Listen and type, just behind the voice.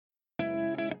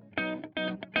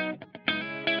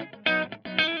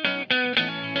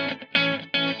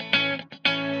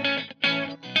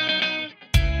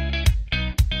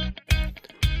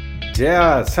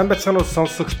За сайн байцгаана уу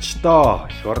сонсогчдоо.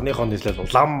 Эх орныхоо нийлэл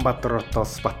Улаанбаатар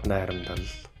хотоос Батнайрамдал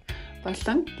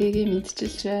болон дэгийн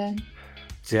мэдчилж байна.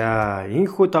 За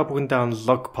энэхүү та бүхэндээ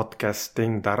Unlock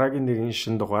podcast-ийн дараагийн нэгэн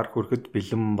шин дугаар хүрэхэд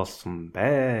бэлэн болсон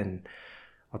байна.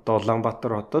 Одоо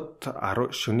Улаанбаатар хотод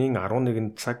шөнийн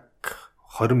 11 цаг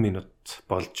 20 минут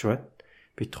болж байна.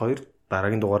 Бид хоёр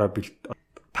дараагийн дугаараа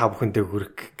та бүхэндээ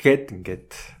хүргэх гээд ингээд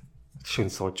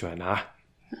шин сууж байна.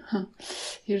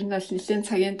 Ер нь бол нэлийн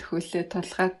цагийн төхөөлөө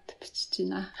тулгаад бичиж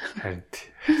байна. Харин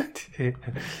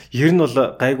ер нь бол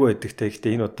гайгүй байдаг те.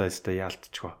 Гэхдээ энэ удаа өстой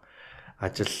яалтчихва.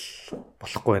 Ажил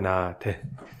болохгүй байна те.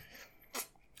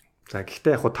 За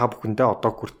гэхдээ яг та бүхэндээ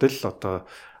одоо хүртэл одоо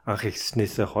анх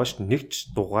ихснээсээ хойш нэг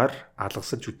ч дугаар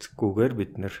алгасаж үзэхгүйгээр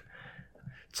бид нэр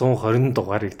 120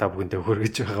 дугаарыг та бүхэндээ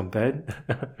хүргэж байгаа юм байна.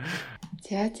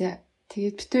 За.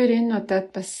 Тэгээд бид хоёр энэ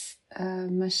удаад бас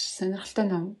маш сонирхолтой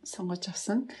ном сонгож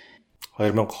авсан.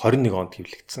 2021 онд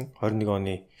хэвлэгдсэн. 21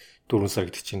 оны 4 сар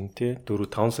гэдэг чинь тий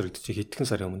 4-5 сар гэдэг чинь хэдхэн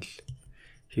сарын өмнө л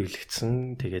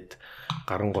хэвлэгдсэн. Тэгээд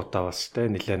гарангуудаа бас тий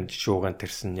нэлээд шууган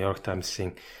тэрсэн Нью-Йорк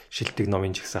Таймс-ийн шилдэг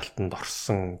номын жагсаалтанд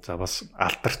орсон. За бас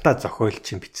алдартай зохиолч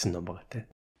бичсэн ном байгаа тий.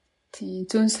 Тий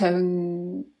зүүн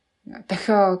совин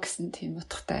дохио гэсэн тийм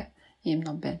утгатай ийм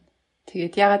ном байна.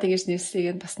 Тэгээд яагаад ингэж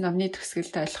нэрлэхийг нь бас номны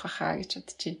төгсгөлд ойлгох байхаа гэж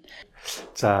бодож байна.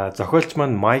 За зохиолч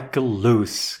маань Michael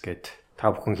Lewis гэдэг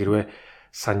та бүхэн хэрвээ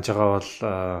санаж байгаа бол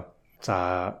за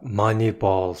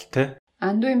Moneyball те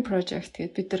Undoing Project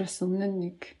гэдэг бид нар бас өмнө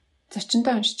нэг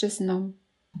зочинтой уншижсэн ном.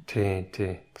 Тий.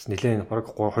 Бас нэлээд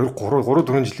бараг 2 3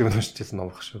 4 жилийн өмнө уншижсэн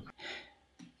ном баг шүү.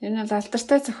 Энэ бол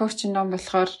алдартай зохиогчийн ном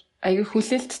болохоор аягүй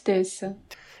хүлээлттэй байсан.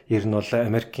 Ер нь бол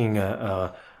Америкийн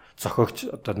зохиогч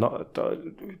одоо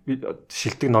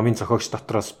шилдэг номын зохиогч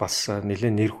дотроос бас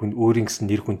нэлээд нэр хүн өөрийн гэсэн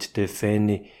нэр хүндтэй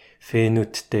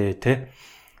фэнүүдтэй те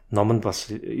номонд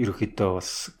бас ерөөхдөө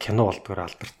бас кино болдгоор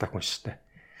алдартай хүн шүү дээ.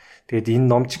 Тэгээд энэ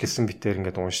номч гэсэн битээр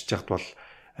ингээд уншиж яхад бол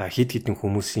хид хідэн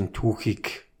хүмүүсийн түүхийг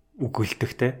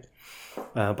үгүйлдэг те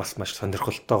бас маш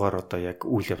сонирхолтойгоор одоо яг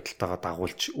үйл явдалтайгаа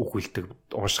дагуулж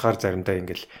үгүйлдэг уншихаар заримдаа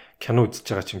ингээд кино үзэж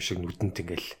байгаа юм шиг нүдэнд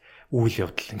ингээд үйл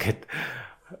явдал ингээд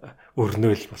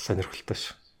өрнөөл бас сонирхолтой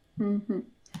шүү.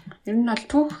 Ер нь бол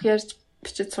түүх ярьж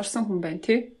бичиж сурсан хүн байна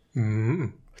тий.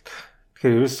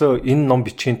 Тэгэхээр ерөөсөө энэ ном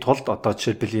бичгийн тулд одоо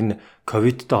жишээлбэл энэ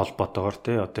ковидтэй холбоотойгоор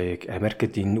тий одоо яг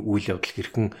Америкт энэ үйл явдал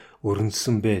хэрхэн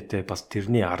өрнөсөн бэ тий бас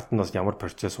тэрний ард нь бас ямар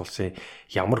процесс болсон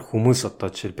ямар хүмүүс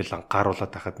одоо жишээлбэл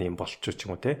анхааруулаад байхад юм болчих ч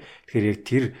юм уу тий. Тэгэхээр яг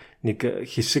тэр нэг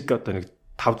хэсэг одоо нэг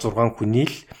 5-6 хүний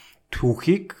л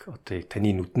түүхийг одоо яг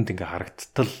таны нүдэнд ингээ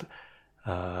харагдтал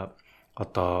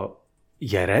одоо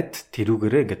яриад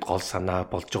тэрүүгээрээ ингээд гол санаа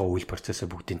болж байгаа үйл процессыг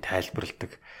бүгдийг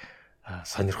тайлбарладаг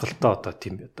сонирхолтой одоо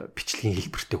тийм одоо бичлэгийн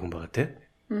хэлбэртэй хүн байгаа тийм.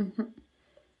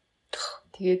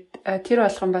 Тэгээд тэр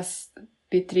болгон бас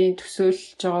бидний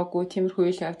төсөөлж байгаагүй тиймэрхүү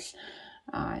үйл явдал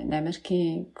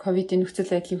Америкийн ковидын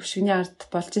нөхцөл байдлын хөшгөний ард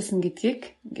болж исэн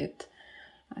гэдгийг ингээд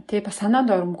тэг бас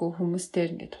санаанд оромгүй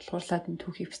хүмүүстээр ингээд тулгуурлаад энэ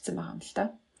түүхийг бичсэн байгаа юм л да.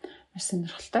 Маш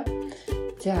сонирхолтой.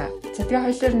 За тэгээ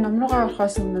хоёулаа ном руугаа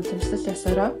орохоос өмнө тэмцэл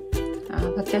ясаараа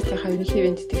подкастынхаа ерөнхий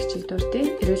ивент тэтгэгчид дурдъя.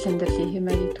 Эрүүл амьдралын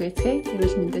хэмээн түгээцгээ.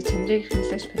 Эрүүл мэндийн чанарыг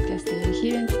хэмжүүлэгч подкастын ерөнхий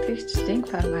ивент тэтгэгч Think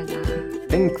Pharma.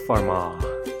 Think Pharma.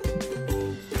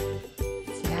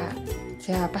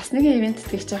 За бас нэгэн ивент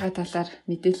тэтгэгч байгаа талаар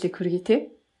мэдээллийг хүргэе те.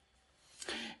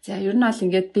 За ер нь бол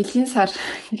ингээд бэлгийн сар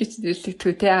гэж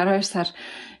нэрлэгдэв те 12 сар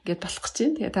ингээд болох гэж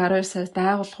байна. Тэгээд 12 сараас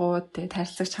байгууллагууд тэгээд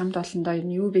харилцагч хамт олондоо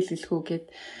юу бэлгэлэх үү гэд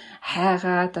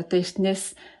хайгаад одоо эртнээс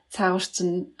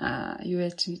цаагуурчин юу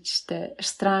яаж гэж штэ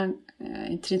ресторан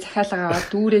энтрийн захиалгаа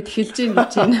дүүрээд эхэлж гин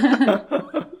гэж байна.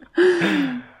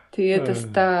 Тэгээд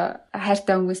өстой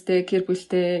хайртай хүмүүстэй гэр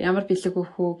бүлтэй ямар бэлэг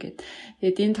өгөх үү гэд.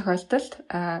 Тэгээд энэ тохиолдолд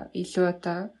илүү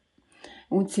одоо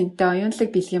үнцэнтэй оюунлаг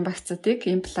бэлгийн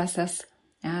багцуудыг импласаас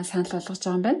санал болгож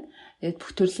байгаа юм байна. Тэгээд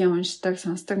бүх төрлийн уншдаг,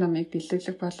 сонсдог номыг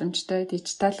бэлэглэх боломжтой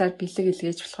дижиталаар бэлэг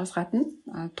илгээж болохоос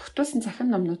гадна тогтуулсан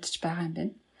захин номнууд ч байгаа юм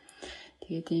байна.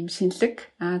 Тэгээд ийм шинэлэг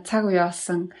цаг үе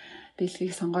олсон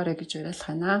бэлгийг сонгоорой гэж уриалах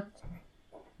байна.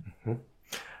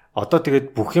 Одоо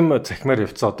тэгээд бүх юм захимаар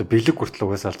явцсан. Одоо бэлэг хүртэл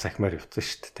угаасаа захимаар явцсан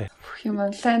шүү дээ. Бүх юм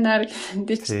онлайнаар,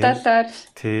 дижиталаар.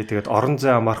 Тий, тэгээд орон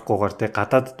зай амарахгүйгээр тий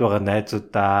гадаадд байгаа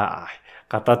найзуудаа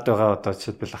гадаад байгаа одоо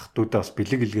жишээлбэл ах дүүдээ бас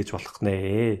бэлэг илгээж болох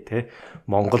нэ тий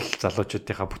Монгол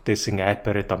залуучуудынхаа бүтээсэн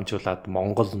айпараа дамжуулаад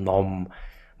Монгол ном,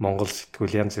 Монгол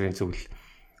сэтгүүл янз бүрийн зүйл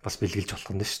бас бэлгэлж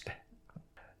болох нь шүү дээ.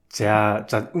 За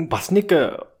бас нэг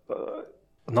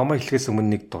номоо хэлэхээс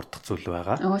өмнө нэг дурдах зүйл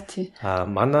байгаа. Тий.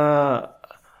 Манай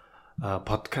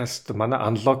подкаст манай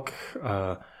Unlock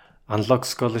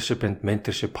Scholarship and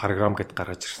Mentorship програм гэдээ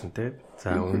гаргаж ирсэн тий.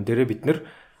 За үүн дээрээ бид нэр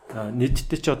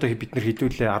нийтдээ ч одоо бид нар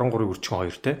хэдүүлээ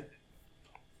 13.2 те.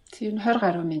 Тэр нь 20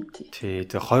 гаруй менти. Тий,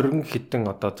 тэгээ 20 хэдэн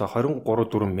одоо за 23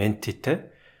 4 ментитэй.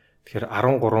 Тэгэхээр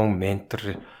 13 ментор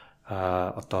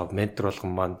одоо ментор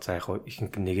болгон маань за яг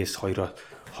ихэнх нэгээс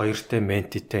хоёртой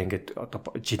ментитэй ингээд одоо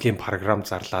жилийн програм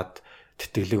зарлаад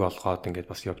тэтгэлэг олгоод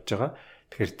ингээд бас явж байгаа.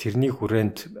 Тэгэхээр тэрний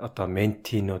хүрээнд одоо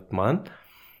ментинууд маань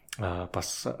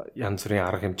бас янз бүрийн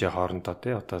арга хэмжээ хоорондоо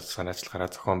тий одоо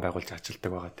санаачлагаараа зохион байгуулж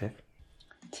ажилладаг байгаа тий.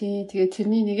 Тий, тэгээ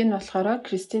тэрний нэг нь болохоор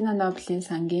Кристина Нобелийн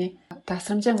сангийн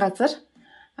тасрамжийн газар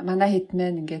манай хэд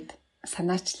мэн ингээд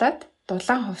санаачлаад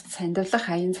дулаан хувцас хандивлах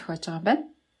аян зохиож байгаа юм байна.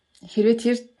 Хэрвээ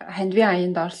тэр хандивын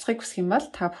аянд оролцохыг хүсэх юм бол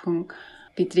та бүхэн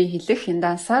бидний хэлэх энэ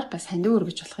дансаар бас хандив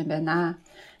өргөж болох юм байна.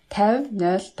 50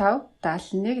 05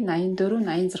 71 84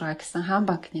 86 гэсэн хаан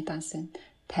банкны данс байна.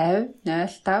 50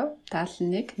 05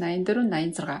 71 84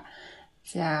 86.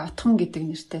 За утхан гэдэг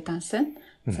нэртэй данс байна.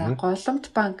 За голомт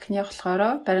банкны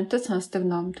болохоор баримтат сонсдог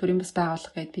ном төрийн бас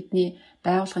байгууллага гэдэг бидний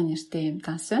байгууллагын нэртэй юм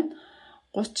данс байна.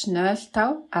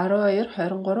 3005 12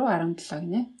 23 17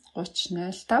 гинэ.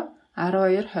 3005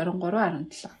 12 23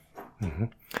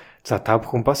 17. За та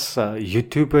бүхэн бас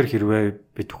YouTube-ээр хэрвээ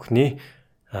бид бүхний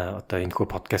одоо энэхүү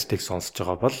подкастыг сонсож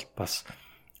байгаа бол бас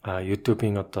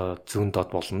YouTube-ийн одоо зүүн доод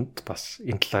болонд бас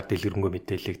энэ талаар дэлгэрэнгүй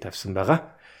мэдээллийг тавьсан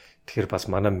байгаа. Тэгэхээр бас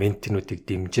манай ментинуудыг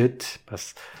дэмжиж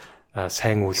бас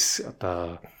сайн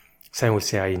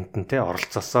үлсийн аянд нь те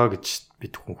оролцоосоо гэж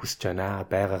бид бүхэн хүсэж байна.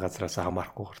 Байга газраас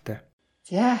хамаарахгүйгээр те.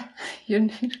 За, ер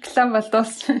нь реклам бол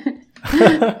дуусна.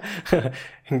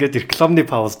 Ингээд рекламны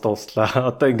пауз дууслаа.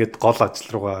 Одоо ингээд гол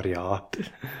ажил руугаа орё.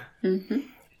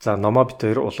 За, номоо бит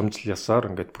хоёр уламжлал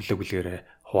ёсоор ингээд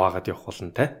бүлэгээрээ хуваагаад явах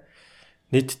болно те.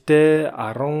 Нийтдээ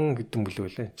 10 хэдэн бүлэг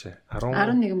үлээ энэ чинь.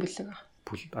 11 бүлэг аа.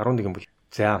 11 бүлэг.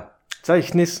 За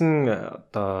эхнээс нь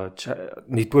одоо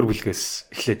 1-р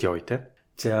бүлгээс эхлээд явъя те.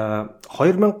 За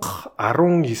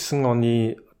 2019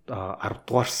 оны 10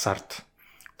 дугаар сард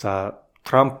за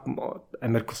Трамп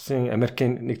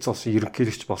Америкийн нэгдсэн улсын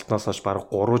ерөнхийлөгч болсноос хойш бараг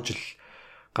 3 жил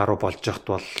гаруй болж яхад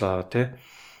бол тий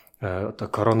одоо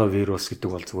коронавирус гэдэг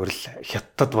бол зүгээр л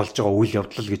хятадд болж байгаа үйл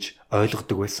явдал гэж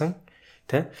ойлгодог байсан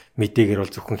тий мэдээгээр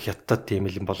бол зөвхөн хятад тийм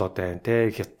л болоод байна тий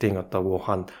хятадын одоо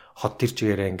Вухан хот төр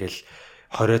чигээрээ ингээл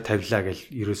 20 тавилаа гэл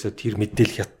ерөөсөө тэр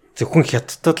мэдээлэл зөвхөн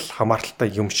хятадд л хамааралтай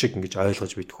юм шиг ингэж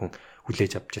ойлгож бид хүн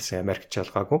хүлээж авч байсан Америкч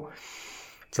ялгаагүй.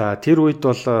 За тэр үед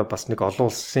бол бас нэг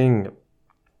олон улсын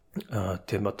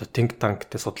тийм одоо think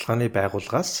tankтэй судалгааны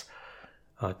байгууллагаас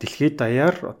дэлхийд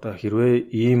даяар одоо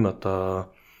хэрвээ ийм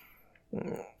одоо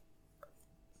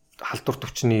халдвар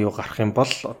төвчний юу гарах юм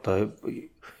бол одоо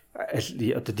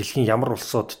дэлхийн ямар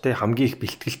улсууд те хамгийн их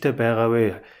бэлтгэлтэй байгаа вэ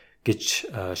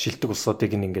гэж шилдэг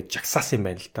улсуудыг ингээд жагсаасан юм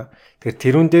байна л да. Тэгэхээр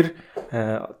тэрүүн дээр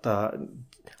одоо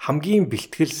хамгийн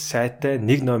бэлтгэл сайтай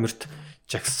нэг номерт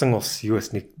жагссан улс юу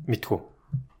вэ мэдхүү?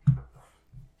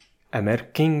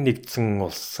 Америкийн нэгдсэн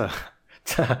улс.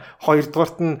 За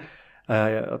хоёрдугаарт нь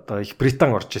одоо их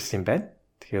Британи орж ирсэн юм байна.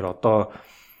 Тэгэхээр одоо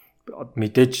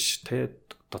мэдээж те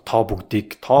тоо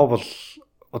бүгдийг тоо бол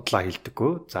удлаа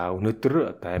хэлдэггүй. За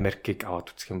өнөөдөр одоо Америкийг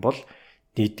аваад үзэх юм бол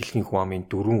нийт дэлхийн хүн амын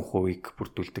 4%-ийг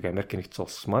бүрдүүлдэг Америк нэгдсэн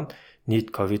улс маань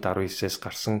нийт COVID-19-с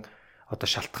гарсан одоо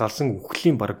шалтгаалсан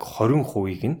үхлийн бараг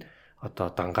 20%-ийг нь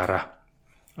одоо дангаараа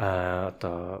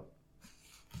одоо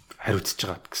хариуцж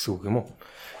байгаа гэсэн үг юм уу?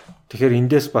 Тэгэхээр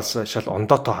эндээс бас шал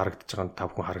ондоотоо харагдаж байгаа нь тав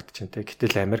хүн харагдаж байна те.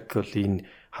 Гэтэл Америк бол энэ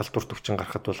халдвар төвчин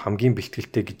гарахад бол хамгийн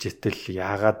бэлтгэлтэй гэж ятэл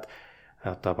яагаад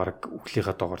одоо баг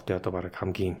үхлийнхаа доогоор те одоо баг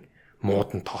хамгийн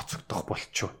мууд нь тооцогдох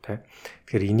болчихоо те.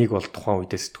 Тэгэхээр энийг бол тухайн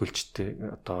үедээ сэтгүүлчтэй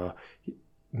одоо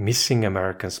missing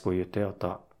Americans буюу те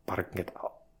одоо баг ингээд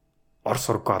Орос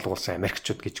ураг алгуулсан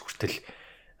Америкчууд гэж хүртэл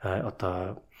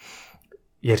одоо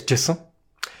ярьжсэн.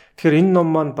 Тэгэхээр энэ ном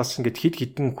маань бас ингээд хид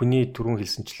хідэн хүний түрүүн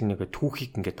хэлсэнчлэн нэг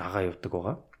түүхийг ингээд дагаа явдаг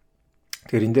байгаа.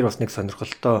 Тэгэхээр энэ дээр бас нэг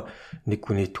сонирхолтой нэг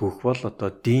хүний түүх бол одоо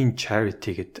Dean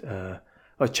Charity гэдэг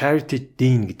Charity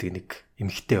Dean гэдэг нэг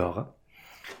эмэгтэй байгаа.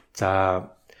 За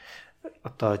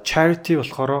одоо Charity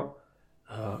болохоор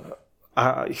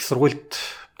их сургуульд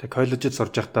коллежид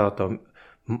сурж байхдаа одоо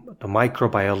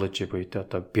microbiology буюу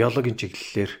одоо биологийн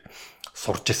чиглэлээр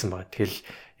сурч байсан байна. Тэгэл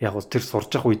яг нь тэр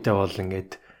сурж явах үедээ бол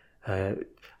ингээд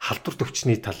халдвар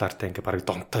төвчний талаар та ингээ барыг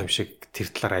донтой юм шиг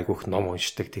тэр талаар айгүйх ном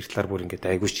уншдаг, тэр талаар бүр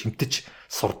ингээ айгүй шимтэж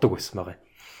сурдаг байсан байгаа.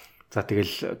 За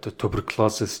тэгэл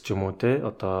туберкулозис ч юм уу те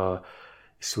одоо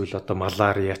эсвэл одоо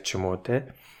малария ч юм уу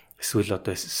те эсвэл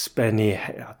одоо спани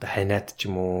одоо ханиад ч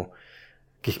юм уу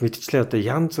гэх мэтчлээ одоо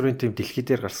янз бүрийн тийм дэлхий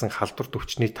дээр гарсан халдвар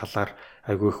төвчний талаар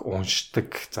айгүйх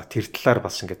уншдаг. За тэр талаар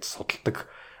бас ингээ судалдаг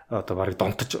одоо барыг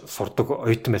донтож сурдаг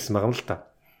оюутан байсан байгаа юм л та.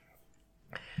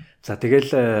 За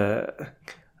тэгэл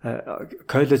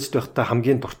коллежд байхдаа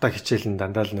хамгийн дуртай хичээл нь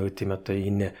дандаа л нөгөө тийм одоо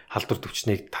энэ халдвар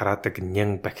төвчнийг тараадаг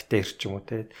нян бактери ч юм уу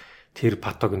те тэр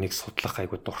патогеныг судлах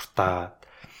айгу дуртай.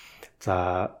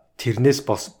 За тэрнээс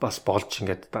бас болж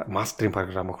ингээд мастрын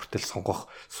програм хүртэл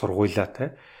сонгох сургуулаа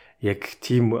те яг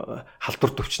тийм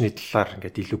халдвар төвчний талаар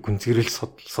ингээд илүү гүнзгийрэл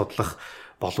судлах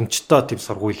боломжтой тийм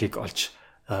сургуулийг олж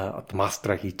одоо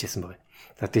мастера хийжсэн байгаа.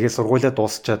 За тэгээд сургуулаа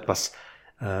дуусчаад бас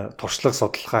туршлага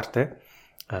судлахаар те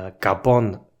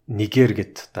Габон, Нигер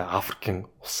гэд одоо Африкийн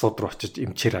улсууд руу очиж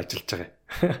эмчээр ажиллаж байгаа.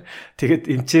 Тэгээд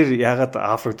эмчээр яагаад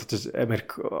Африкт очиж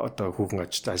Америк одоо хүүхэн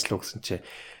очиж ажиллах гэсэн чинь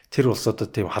тэр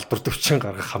улсуудад тийм халдвар төвчин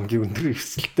гаргах хамгийн өндөр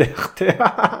эрсдэлтэй байх те.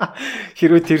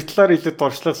 Хэрвээ тэр талаар илүү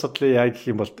туршлага судлаа яа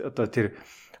гэх юм бол одоо тэр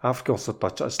Африкийн улсууд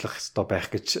очиж ажиллах хэрэгтэй байх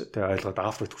гэж тэг ойлгоод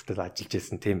Африкт хүртэл ажиллаж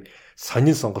исэн тийм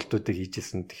сонин сонголтуудыг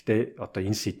хийжсэн. Гэхдээ одоо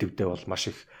энэ сэдвүүдээ бол маш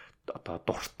их одоо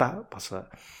дуртай бас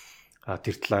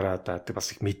тэр талаараа одоо бас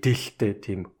их мэдээлэлтэй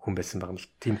тийм хүн байсан байгаа юм л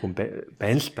тийм хүн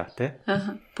байна л та тий.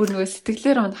 Бүр нөгөө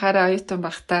сэтгэлээр унахаараа оюутан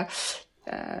багтаа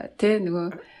тий нөгөө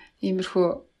иймэрхүү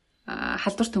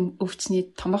халдвар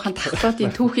өвчний томоохон тахлуудын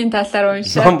түүхийн талаар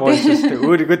уншаад тий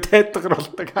өөрийгөө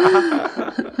тайлгаруулдаг.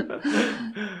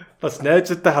 Бас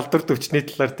найзуудтай халдвар төвчний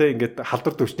талаар те ингээд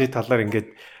халдвар төвчний талаар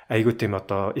ингээд айгуу тийм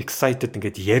одоо excited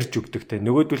ингээд ярьж өгдөг те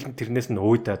нөгөөдөл нь тэрнээс нь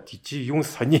өөдөөд чи юм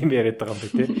сони юм яриад байгаа юм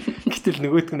бэ те гэтэл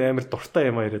нөгөөдг нь амар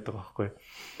дуртай юм яриад байгаа байхгүй.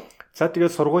 За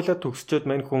тэгээд сургуулаа төгсчөөд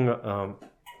мань хүн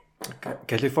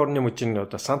Калифорни мужийн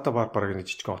одоо Санта Барбарагийн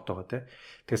жижиг хот байгаа те.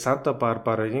 Тэгээд Санта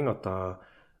Барбарагийн одоо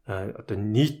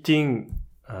нийтийн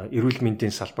эрүүл мэндийн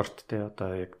салбарт те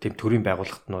одоо яг тийм төрийн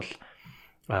байгууллагт нь бол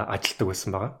ажилладаг байсан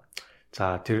байгаа.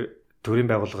 За тэр төрийн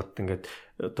байгууллагад ингээд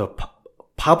одоо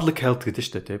public health гэдэг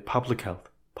шүү дээ тий public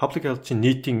health чинь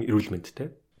нийтийн эрүүл мэнд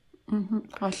тий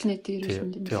олон нийтийн эрүүл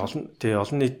мэнд тий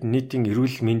олон нийтийн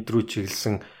эрүүл мэнд рүү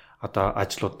чиглэсэн одоо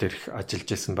ажлууд дээр ажиллаж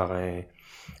байсан байгаа юм.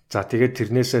 За тэгээд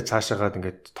тэрнээсээ цаашаагаад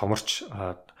ингээд томорч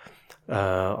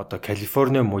одоо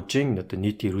Калифорни мужийн одоо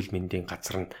нийтийн эрүүл мэндийн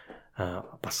газар нь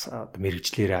бас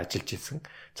мэргэжлэрээ ажиллаж байсан.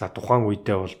 За тухайн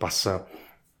үедээ бол бас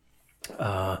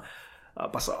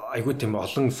айгүй тийм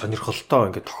олон сонирхолтой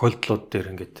ингээд тохиолдлууд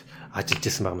дээр ингээд ажиллаж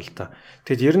байсан юм л та.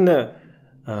 Тэгэд ер нь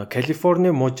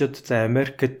Калифорни мужид за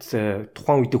Америкт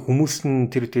тухайн үед хүмүүс нь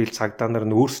тэр цагдаа нар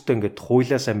нь өөрсдөө ингээд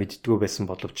хуулиасаа мэддэггүй байсан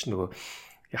боловч нөгөө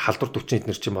халдвар төвчний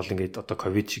нэр чинь бол ингээд одоо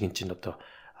ковид шиг ин чинь одоо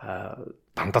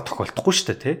дандаа тохиолдохгүй шүү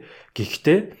дээ тий.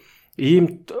 Гэхдээ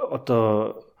ийм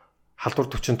одоо халдвар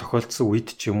төвчин тохиолдсон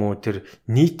үед ч юм уу тэр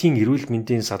нийтийн эрүүл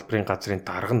мэндийн салбарын газрын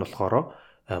дарга нь болохоор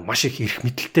маш их эрх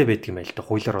мэдэлтэй байдаг юм байл та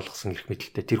хуулиар олгосон эрх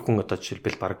мэдэлтэй тэр хүн одоо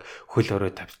жишээлбэл баг хөл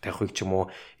өрөө тавихыг ч юм уу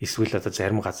эсвэл одоо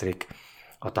зарим газрыг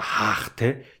одоо хаах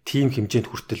тийм хэмжээнд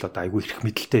хүртэл одоо айгүй эрх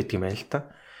мэдэлтэй байдаг юм байл та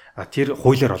тэр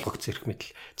хуулиар олгогдсон эрх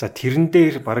мэдэл. За тэрэн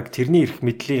дээр баг тэрний эрх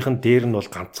мэдлийнхэн дээр нь бол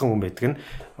ганцхан хүн байдаг нь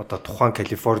одоо тухайн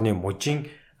Калифорни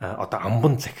мужийн одоо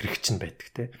амбан захирагч нь байдаг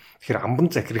те. Тэгэхээр амбан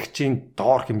захирагчийн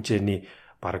доор хэмжээний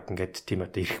баг ингээд тийм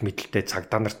одоо эрх мэдэлтэй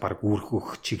цагдаа нарт баг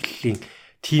үүргөх чиглэлийн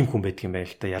тим хүн байдаг юм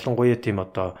байна л та. Ялангуяа тийм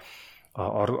одоо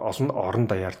орон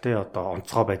даяар те одоо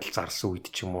онцгой байдал зарсан үед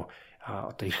ч юм уу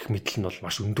одоо эрх мэдэл нь бол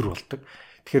маш өндөр болдог.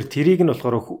 Тэгэхээр тэрийг нь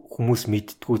болохоор хүмүүс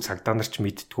мэддгүү, цагдаа нар ч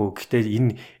мэддгүү. Гэхдээ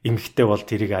энэ эмэгтэй бол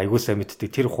тэрийг аягуулсаа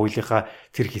мэддэг. Тэр хуулийнхаа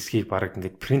тэр хэсгийг баг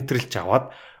ингээд принтерлж аваад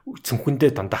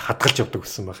цөмхөндөө дандаа хадгалж явдаг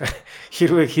гэсэн байна.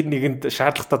 Хэрвээ хин нэгэнд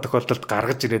шаардлагатай тохиолдолд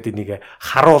гаргаж ирээд энийг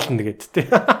харуулна гэд тэ.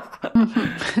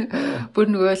 Бүр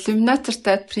нөгөө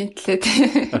ламинатортай принтлээд.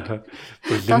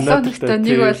 Ламинатортай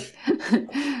нэг бол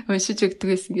уншиж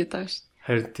өгдөг гэсэн гээд байгаа шүү.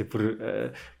 Харин тийм бүр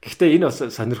гэхдээ энэ бас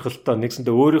сонирхолтой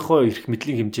нэгсэндээ өөрийнхөө эрх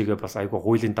мэдлийн хэмжээгээ бас айгүй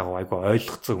хуулийн дагуу айгүй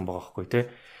ойлгоцсон юм байгаа байхгүй тий.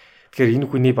 Тэгэхээр энэ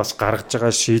хүний бас гаргаж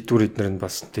байгаа шийдвэр эднэр нь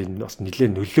бас тийм бас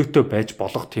нэлээд нөлөөтэй байж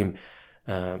болох тийм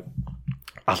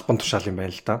албан тушаал юм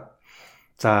байна л да.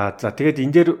 За тэгээд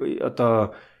энэ дээр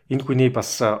одоо энэ хүний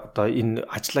бас одоо энэ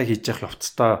ажиллаа хийж явах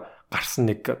явцдаа гарсан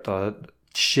нэг одоо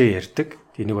жишээ ярьдаг.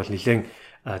 Энийг бол нэлээд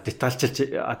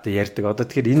детальчилж одоо ярьдаг. Одоо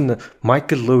тэгэхээр энэ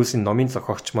Майкл Льюисийн номын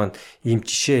зохиогч маань ийм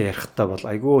жишээ ярихдаа бол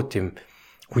айгүй тийм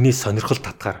хүний сонирхол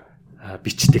татгаар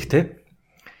бичдэг те.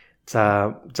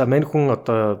 За мань хүн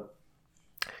одоо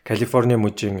Калифорни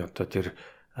мужийн одоо тэр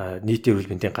нийтийн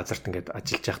эрүүл мэндийн газарт ингээд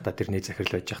ажиллаж байхдаа тэр нэг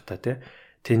захирал байж байхдаа те.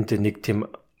 Тэнд нэг тийм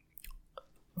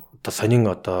одоо сонин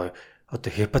одоо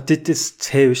хепатитис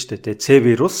C биш үү те. C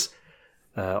вирус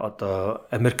одоо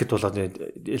Америкт бол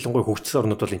ялангуяа хөгжсөн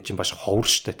орнууд бол эн чинь баш ховор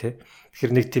штэ тий.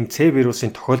 Тэгэхээр нэг тийм C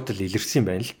вирусын тохиолдол илэрсэн юм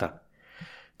байна л да.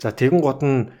 За тэгэн гот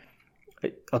нь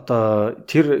одоо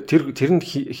тэр нь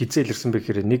хизээ илэрсэн бэ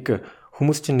гэхээр нэг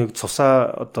хүмүүс чинь нэг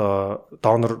цусаа одоо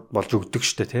донор болж өгдөг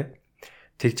штэ тий.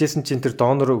 Тэгжсэн чинь тэр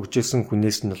донор өгчээсэн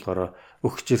хүнээс нь болохоор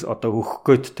өгчээс одоо өгөх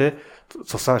гээд те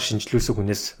цусаа шинжлүүлсэн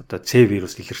хүнээс одоо C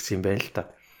вирус илэрсэн юм байна л да.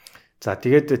 За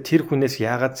тэгээд тэр хүнээс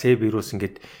яагаад C вирус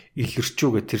ингээд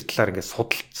илэрчүүгээ тэр талаар ингээд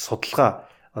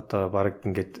судалгаа одоо баг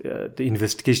ингээд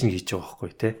инвестигейшн хийж байгаа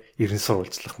байхгүй те 90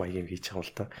 сурвалжлах маягийн хийж байгаа юм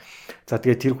л да. За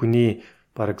тэгээд тэр хүний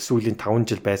баг сүүлийн 5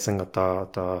 жил байсан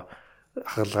одоо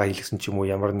хагалгаа хийлгсэн ч юм уу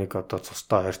ямар нэг одоо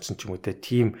цустай ойрцсон ч юм уу те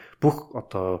тийм бүх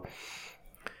одоо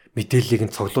мэдээллийг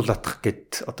нь цоглуулах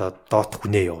гэд одоо доот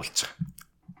хүнээ явуулж байгаа.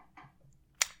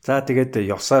 За тэгээд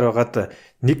явсаар байгаад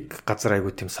нэг газар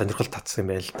айгуу тийм сонирхол татсан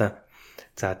юм байна л да.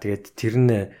 За тэгээд тэр нь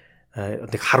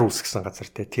нэг хар үсгсэн газар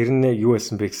те тэр нь юу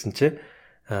байсан бэ гэсэн чи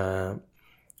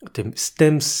тийм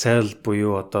stem cell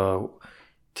буюу одоо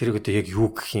тэр одоо яг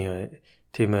юу гэх юм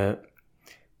тийм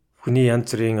хүний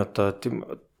янз бүрийн одоо тийм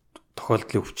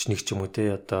тохиолдлын өвчнийг ч юм уу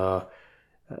те одоо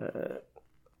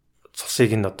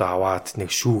цусыг нь одоо аваад нэг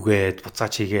шүүгээд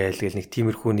буцааж хийгээл гэл нэг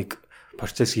тиймэрхүү нэг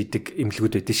процесс хийдэг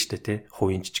эмнэлгүүд байдэн шүү дээ те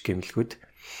хувийн жижиг эмнэлгүүд.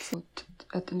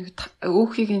 Одоо нэг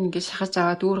өөхийг ингээд шахаж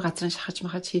аваад өөр газрын шахаж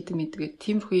махаж хийдэг мэддэг.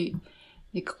 Тиймэрхүү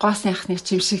нэг гоос яхны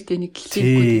чимшигтэй нэг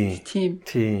клиникүүд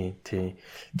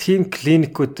тийм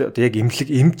клиникүүд одоо яг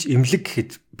эмнэлэг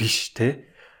гэхэд биш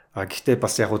те. Гэхдээ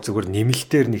бас яг зүгээр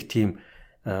нэмэлтээр нэг тийм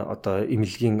одоо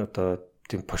эмнэлгийн одоо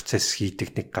тийм процесс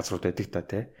хийдэг нэг газрууд байдаг да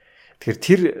те. Тэгэхээр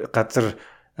тэр газар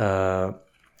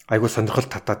айгуу сонирхол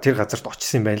татаа тэр газарт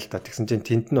очсон юм байна л да. Тэгсэн чинь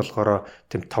тэнд нь болохоор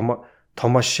тийм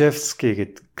Томашевский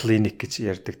гэдэг клиник гэж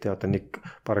ярьдаг те. Одоо нэг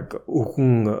баг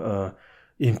өвгөн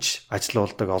эмч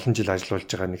ажиллаулдаг олон жил ажиллаулж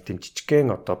байгаа нэг тийм жижигхэн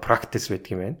одоо практис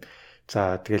байдаг юм байна.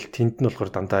 За тэгэл тэнд нь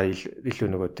болохоор дандаа илүү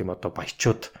нөгөө тийм одоо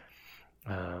баячууд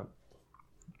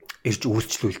ирж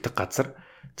үйлчлүүлдэг газар.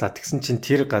 За тэгсэн чинь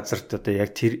тэр газарт одоо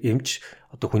яг тэр эмч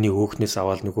одоо хүний өөхнөөс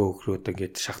аваад нөгөө өөхрөөд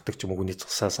ингээд шахдаг ч юм уу хүний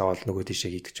цусаас аваад нөгөө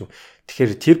тийшээ хийдэг ч юм.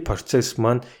 Тэгэхээр тэр процесс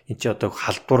маань энэ чи одоо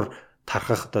халдвар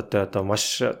тархах одоо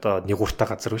маш одоо нэгуртай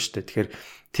газар байна шүү дээ. Тэгэхээр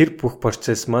тэр бүх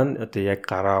процесс маань одоо яг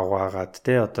гараа угаагаад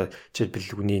те одоо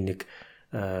жишээлбэл хүний нэг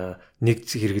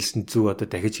хэрэгэлсэн зүү одоо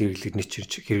дахиж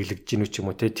хэрэглэгдэж гинүү ч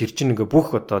юм уу те тэр чинь ингээ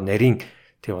бүх одоо нарийн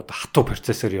тийм одоо хатуу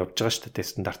процессор явж байгаа шүү дээ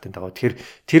стандартын дагуу. Тэгэхээр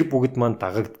тэр бүгд маань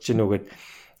дагагдж гинүүгээд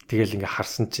тэгэл ингээ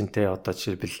харсан чинь те одоо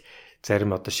жишээлбэл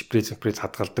зарим одоо шипрез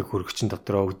хадгалдаг хөргөчн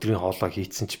дотроо өдрийн хоолой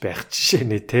хийцэн ч байх жишээ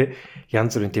нэ те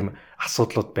янз бүрийн тийм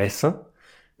асуудлууд байсан.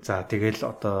 За тэгэл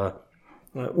одоо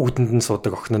үүдэнд нь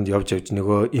суудаг охинд явж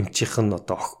нөгөө эмчийнх нь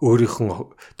одоо өөрийнх нь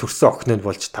төрсөн охинд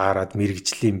болж таарад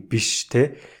мэрэгжлийн биш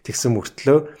те тэгсэн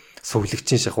мөртлөө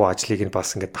сувлагчийн шахуу ажлыг нь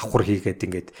бас ингээд давхар хийгээд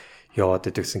ингээд яваад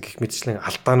идэгсэн гэх мэтчлэн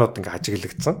алдаанууд ингээд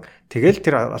ажиглагдсан. Тэгэл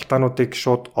тэр алдаануудыг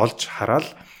шууд олж хараад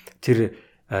тэр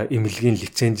эмнэлгийн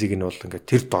лицензийг нь бол ингээд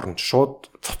тэр дорн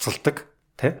шууд цуцалдаг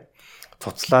те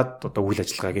цуцлаад одоо үйл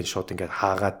ажиллагааг нь шууд ингээд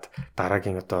хаагаад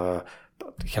дараагийн одоо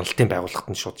хяналтын байгууллагад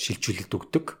нь шууд шилжүүлээд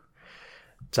өгдөг.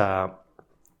 За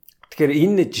тэгэхээр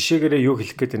энэ жишээгээрээ юу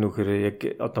хэлэх гээд байна вэ гэхээр яг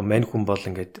одоо мань хүн бол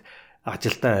ингээд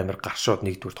ажилдаа амир гаршууд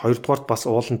нэгдүгürt хоёрдугаарт бас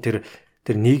уулын тэр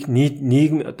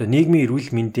нийгмийн эрүүл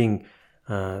мэндийн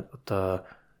одоо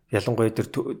ялангуяа тэр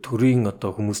төрийн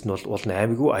одоо хүмүүс нь бол уулын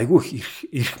айгүй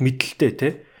их мэдлэлтэй те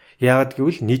яагаад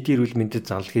гэвэл нийтийн эрүүл мэндэд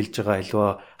занал хийлж байгаа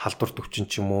аливаа халдвар төвчин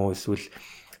ч юм уу эсвэл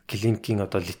клиникийн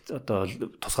одоо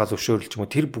тусгай зөвшөөрөл ч юм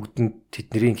уу тэр бүгдэнд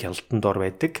тэдний хяналтанд ор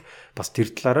байдаг. Бас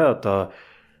тэр талаараа одоо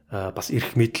бас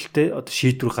эрх мэдэлтэй одоо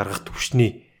шийдвэр гаргах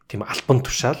төвшний тийм албан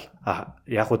тушаал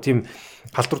яг хөө тийм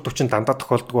халдвар төвчин дандаа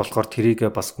тохиолддог болохоор тэрийг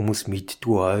бас хүмүүс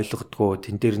мэддгүү ойлгодгоо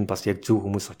тэн дээр нь бас яг зөв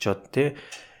хүмүүс очиод те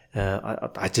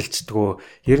ажилчдгоо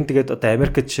ер нь тэгээд одоо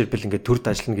Америкт жишээлбэл ингээд төрд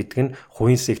ажиллана гэдэг нь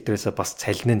хувийн сектороос бас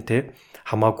цалин нь те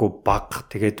хамаагүй бага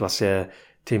тэгээд бас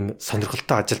тийм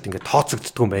сонирхолтой ажилд ингээд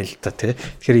тооцогддог юм байна л та тий.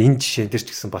 Тэгэхээр энэ жишээн дээр ч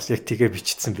гэсэн бас яг тгээ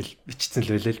бичсэн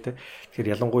л байлаа л та.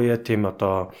 Тэгэхээр ялангуяа тийм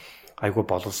одоо айгүй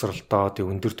боловсралтай тийм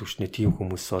өндөр түвшний тийм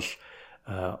хүмүүс бол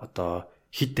одоо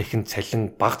хэд дахин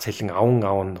бага цалин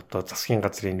аван одоо засгийн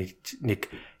газрын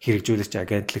нэг хэрэгжүүлэгч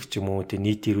агентлаг ч юм уу тийм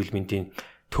нийт эрүүл мэндийн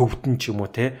төвдөн ч юм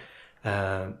уу тий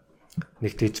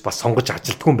нэг тийж бас сонгож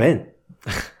ажилддаг юм байна.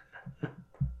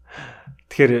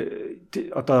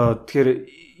 Тэгэхээр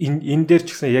энэ дээр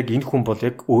ч гэсэн яг энэ хүн бол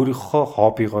яг өөрийнхөө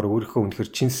хоббигоор өөрийнхөө үнэхэр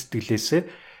чин сэтгэлээсээ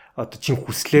одоо чин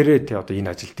хүслээрээ те одоо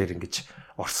энэ ажил дээр ингэж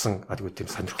орсон адгүй тийм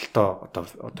сонирхолтой одоо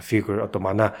фигюр одоо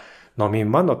манай номын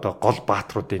маань одоо гол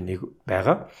баатруудын нэг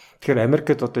байгаа. Тэгэхээр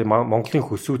Америкт одоо Монголын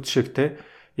хөсөөд шиг те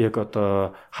яг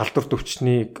одоо халдвар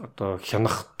төвчнийг одоо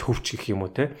хянах төвч гэх юм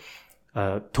уу те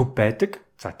төв байдаг.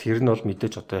 За тэр нь бол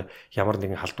мэдээж одоо ямар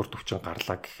нэгэн халдвар төвчин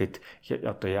гарлаа гэхэд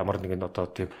одоо ямар нэгэн одоо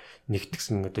тийм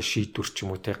нэгтгсэн одоо шийдвэр ч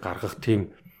юм уу те гаргах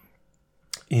тийм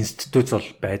институт бол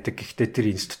байдаг. Гэхдээ тэр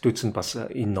институт нь бас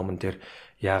энэ номон дээр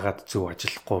яагаад зөв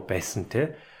ажиллахгүй байсан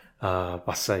те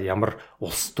бас ямар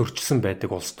улс төрчсөн байдаг,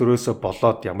 улс төрөөсөө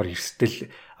болоод ямар эрсдэл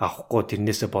авахгүй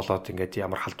тэрнээсээ болоод ингээд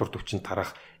ямар халдвар төвчөнд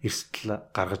тарах эрсдэл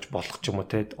гаргаж болох ч юм уу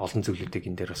те олон зүйлүүдийг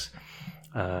энэ дээр бас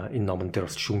энэ номон дээр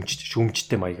бас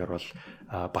шүүмжтэй маягаар бол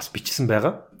бас бичсэн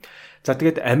байгаа. За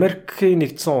тэгээд Америкийн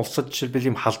нэгдсэн улсад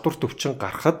жишээлбэл юм халдвар төвчин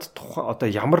гарахад одоо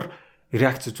ямар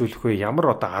реакц үзүүлэх вэ?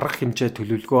 Ямар одоо арга хэмжээ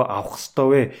төлөвлөгөө авах ёстой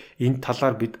вэ? Энэ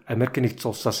талаар бид Америкийн нэгдсэн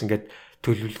улсаас ингээд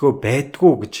төлөвлөгөө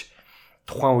байдгүй гэж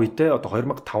тухайн үедээ одоо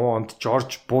 2005 онд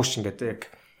Жорж Буш ингээд яг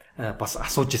бас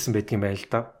асууж исэн байдаг юм байна л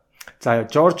да. За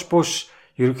Жорж Буш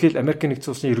Америкийн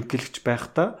нэгдсэн улсын ерөнхийлөгч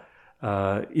байхдаа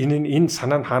энэ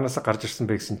санаа нь хаанаас гарч ирсэн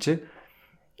бэ гэсэн чинь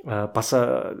бас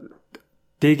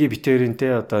Дэги битэрийн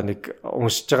те одоо нэг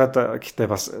уншиж байгаад гэхдээ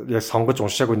бас яг сонгож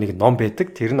уншаагүй нэг ном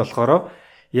байдаг. Тэр нь болохоор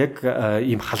яг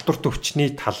ийм халдвар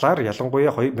төвчний талаар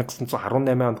ялангуяа 1918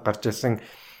 онд гарч ирсэн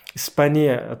Испани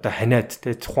одоо ханиад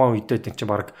те тухайн үедээ тийм ч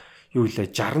баг юу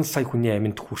илээ 60 сая хүний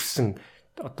амьд хүрсэн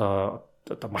одоо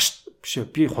маш биш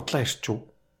би худлаа ирчв.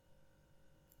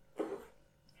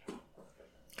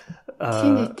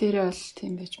 Тийм нэтээр бол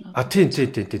тийм байж магадгүй.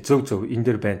 Тийм зөв энэ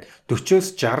дэр байна.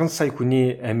 40-оос 60 сая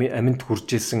хүний амьд хүрж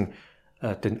исэн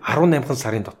тийм 18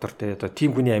 сарын дотор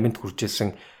тийм хүний амьд хүрж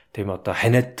исэн тийм одоо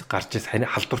ханиад гарч ирсэн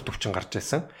халдвар төвчин гарч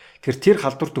ирсэн. Тэр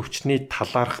халдвар төвчний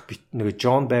талаарх нэг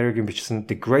John Barry-гийн бичсэн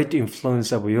The Great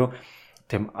Influenza буюу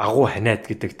тийм агуу ханиад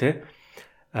гэдэг те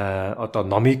одоо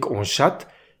номыг уншаад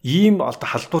ийм одоо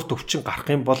халдвар төвчин гарах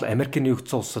юм бол Америкийн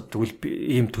нэгдсэн улсад тэгвэл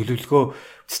ийм төлөвлөгөө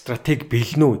стратеги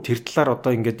бэлэн үү? Тэр талаар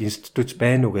одоо ингээд институт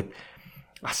байна уу гэд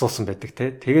асуусан байдаг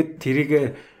те. Тэгээд тэрийг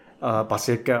бас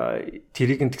яг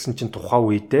тэрийг нь тэгсэн чинь тухайн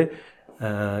үедээ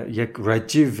яг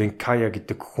Rajiv Venkaya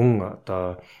гэдэг хүн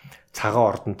одоо цагаан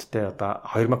ордонд те одоо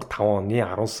 2005 оны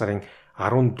 10 сарын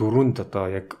 14-нд одоо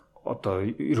яг одоо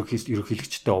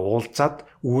ерөнхийлөгчтэй уулзаад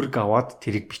үүрэг аваад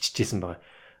тэрийг биччихсэн байгаа.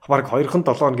 Бараг 2-7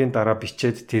 хоногийн дараа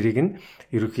бичээд тэрийг нь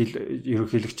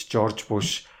ерөнхийлөгч Жорж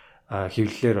Буш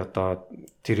хэвлэлээр одоо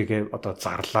тэрийг одоо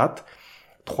зарлаад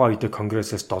тухайн үедээ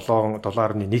конгрессээс 7.1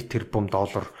 тэрбум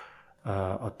доллар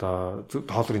одоо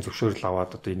долларын зөвшөөрөл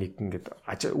аваад одоо энийг ингээд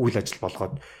үйл ажил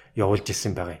болгоод явуулж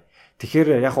исэн байгаа юм.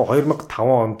 Тэгэхээр яг 2005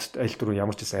 онд аль дөрөв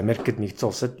ямар ч гэсэн Америкт нэгдсэн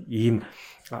улсад ийм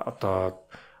одоо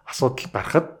асуудал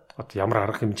гарахад одоо ямар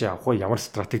арга хэмжээ авах вэ, ямар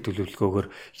стратеги төлөвлөгөөгөөр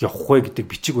явах вэ гэдэг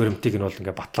бичиг баримтыг нь бол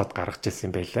ингээд батлаад гаргаж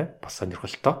ирсэн юм байлаа. Бас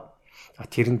сонирхолтой.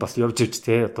 Тэр нь бас явж ивч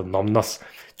те одоо номноос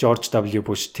George W.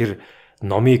 Bush тэр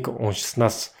номыг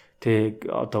уншснаас те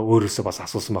одоо өөрөөсөө бас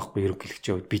асуусан байхгүй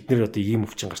ерөнхийлөгчөө бид нэр одоо ийм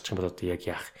өвчин гарчих юм бол одоо яг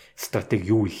яах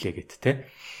стратеги юу илээ гэд те.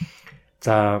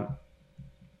 За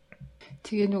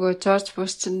тэгээ нөгөө George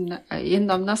Bush чинь энэ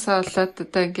номноосоо болоод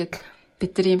одоо ингээд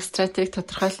бид нар ийм стратеги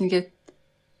тодорхойлно гэд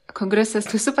конгрессээс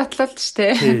төсөв батлуулсан шүү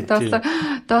дээ.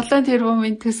 7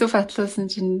 тэрбумын төсөв батлуулсан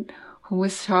чинь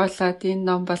хүмүүс шоолаад энэ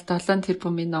ном бол 7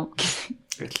 тэрбумын ном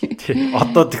тий.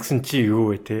 Одоо тэгсэн чи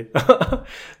юу вэ те?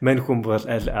 Мань хүн бол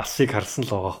алсыг харсан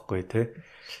л байгаа хгүй те.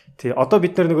 Тий. Одоо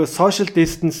бид нар нөгөө social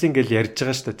distancing гэж ярьж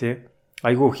байгаа шүү дээ тий.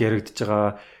 Айгүй их яригдж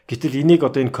байгаа. Гэтэл энийг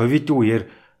одоо энэ ковидын үеэр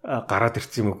гараад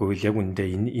ирсэн юм уу гэвэл яг үндэ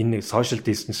энэ social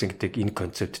distancing гэдэг энэ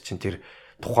концепт чинь тэр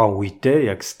тухайн үедээ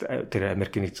яг тэр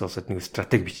Америкийн нэгдсэн улсад нэг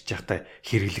стратеги бичиж байхдаа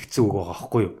хэрэглэгдсэн үг байгаа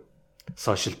байхгүй юу?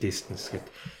 Social distance гэдэг.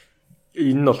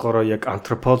 Энэ нь болохоор яг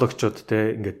антропологчууд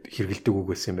те ингээд хэрэглэдэг үг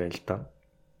байсан юм байна л да.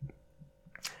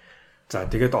 За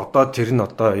тэгээд одоо тэр нь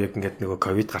одоо яг ингээд нөгөө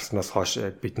ковид гарснаас хойш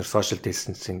бид нэр social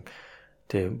distancing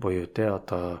те буюу те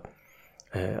одоо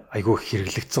айгүй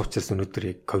хэрэглэгдсэн учраас өнөөдөр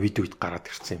яг ковид үед гараад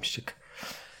ирсэн юм шиг.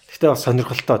 Гэхдээ бас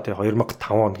сонирхолтой тий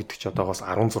 2005 он гэдэг чи одоогоос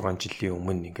 16 жилийн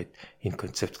өмнө ингээд энэ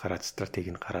концепт гараад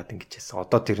стратеги нь гараад ингэж байсан.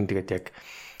 Одоо тэр нь тэгээд яг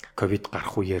ковид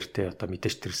гарах үеэр тий одоо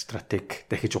мэдээж тэр стратеги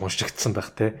дахиж уншигдсан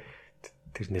байх тий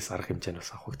тэрнээс арга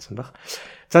хэмжээнээс авахгдсан байх.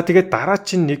 За тэгээд дараа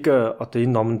чинь нэг одоо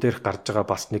энэ номон дээр гарч байгаа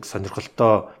бас нэг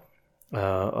сонирхолтой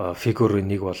фигурын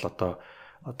нэг бол одоо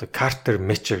Carter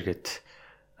Mecher гэдэг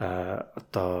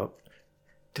одоо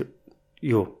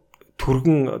юу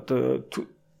түргэн одоо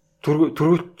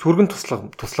түргэн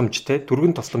тусламж те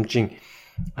түргэн тусламжийн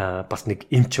бас нэг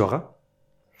эмч байгаа.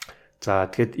 За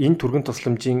тэгэхэд энэ түргэн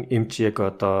тусламжийн эмч яг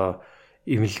одоо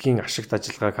эмнэлгийн ашигт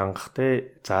ажиллагааг хангах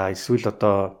те за эсвэл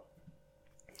одоо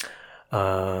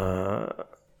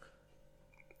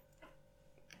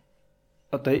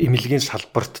эмнэлгийн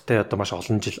салбарт те одоо маш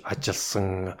олон жил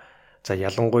ажилласан. За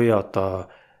ялангуяа одоо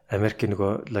Америкийн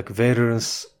нөгөө like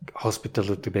Veterans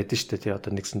Hospital-ууд байдаг шүү дээ.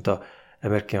 Одоо нэгсэнтэй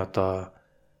Америкийн одоо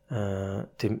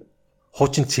тийм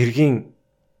хуучин цэргийн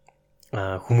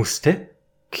хүмүүстэй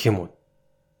гэх юм уу.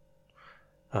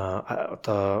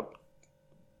 Одоо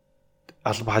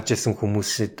алба хаж исэн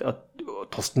хүмүүсэд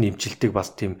тусад нь эмчилдэг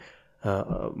бас тийм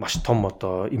маш том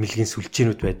одоо эмнэлгийн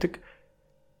сүлжээнүүд байдаг.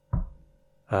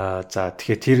 За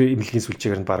тэгэхээр тэр эмнэлгийн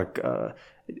сүлжээгээр нь баг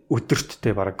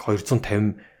өдөртдөө баг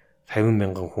 250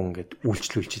 мянган хүн ингээд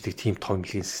үйлчлүүлж идэг тийм том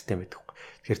эмнэлгийн систем байдаг.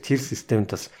 Тэгэхээр тэр системд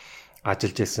бас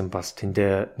ажиллаж байсан бас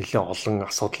тэндээ нэлээд олон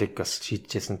асуудлыг бас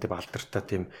шийдэжсэн тийм алдартай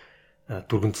тийм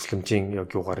дүргэн төсөлмжийн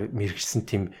яг юугаар мэрэгчсэн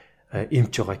тийм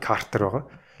эмч байгаа Картер байгаа.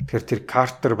 Тэгэхээр тэр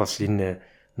Картер бас энэ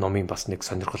номын бас нэг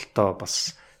сонирхолтой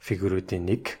бас фигуруудын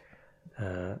нэг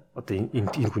одоо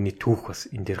энэ хүний түүх бас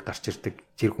энэ дээр гарч ирдэг.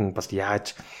 Тэр хүн бас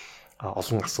яаж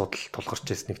олон асуудал тулгарч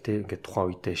ирснийг тийм ингээд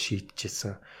тухайн үедээ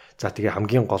шийдэжсэн. За тэгээ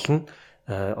хамгийн гол нь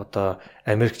одоо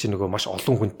Америкч нөгөө маш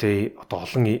олон хүнтэй одоо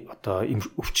олон одоо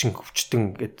өвчтөн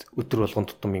гэд өдөр болгон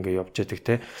тутам ингээ явж яадаг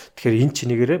те. Тэгэхээр энэ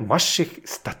чинийгээрээ маш их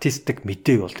статистик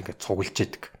мэдээ бол ингээ цуглаж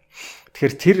яадаг.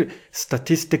 Тэгэхээр тэр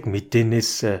статистик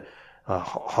мэдээнээс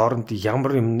хооронд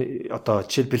ямар юм одоо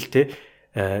жишээлбэл те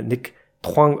нэг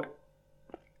тухайн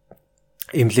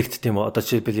эмнэлэгт тийм одоо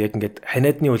жишээлбэл яг ингээд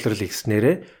ханиадны улирал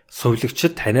ихснээрээ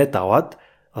сувлагчид ханиад аваад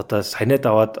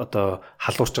одоо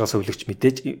халуурч байгаа сувлагч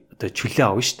мэдээж одоо чөлөө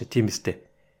авна шүү дээ тийм үстэй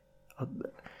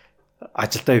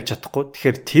ажилдаа явж чадахгүй.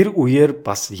 Тэгэхээр тэр үеэр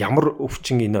бас ямар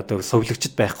өвчин энэ одоо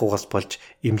сувлагчд байхгүйгаас болж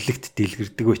эмнэлэгт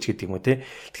дэлгэрдэг вэ ч гэдэг юм уу те.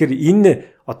 Тэгэхээр энэ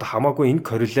одоо хамаагүй энэ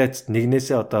корреляц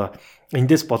нэгнээсээ одоо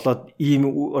эндээс болоод ийм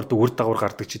одоо үр дагавар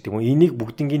гардаг ч гэдэг юм уу. Энийг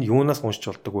бүгднийг юунаас уншиж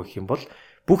болдог вэ гэх юм бол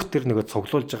бүх тэр нөгөө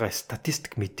цуглуулж байгаа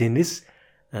статистик мэдээнээс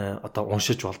одоо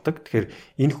уншиж болдог. Тэгэхээр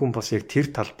энэ хүн бас яг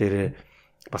тэр тал дээр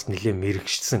бас нэлээд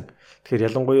мэрэгшсэн. Тэгэхээр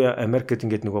ялангуяа Америкт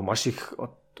ингээд нөгөө маш их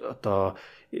одоо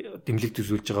дэмлэг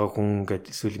төсөөлж байгаа хүн ингээд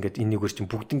эсвэл ингээд энэ нэгээр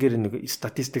чинь бүгднгээр нэг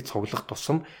статистик цуглах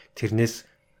тусам тэрнээс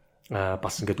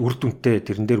бас ингээд үр дүнтэй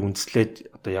тэрэн дээр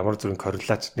үндэслээд одоо ямар зүрийн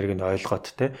корреляц нэрийг нь ойлгоод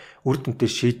те үр дүнтэй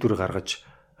шийдвэр гаргаж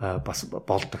бас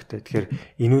болдог те.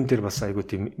 Тэгэхээр энүүн дээр бас айгуу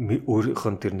тийм өөрийнх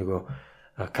нь тэр нөгөө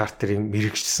Картерийн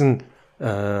мэрэгчсэн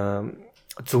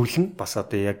зүйл нь бас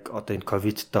одоо яг одоо энэ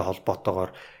ковидтай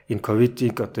холбоотойгоор энэ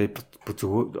ковидыг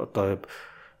одоо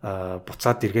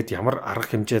буцаад эргээд ямар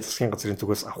арга хэмжээ засгийн газрын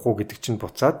зүгээс авах уу гэдэг чинь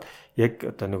буцаад яг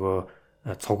одоо нөгөө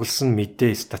цугласан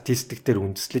мэдээ статистик дээр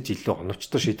үндэслэж илүү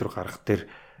оновчтой шийдвэр гаргах дээр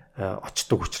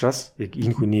очдог учраас яг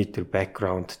энэ хүний тэр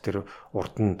бэкграунд тэр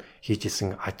урд нь хийж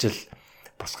исэн ажил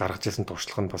бас гаргаж исэн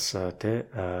туршлага нь бас тий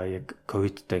яг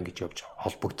ковидтай ингэж явж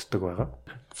холбогддог байгаа.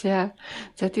 За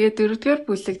тэгээд дөрөвдүгээр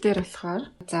бүлэг дээр болохоор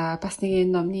за бас нэг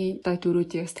энэ номны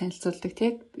дөрүүдийг танилцуулдаг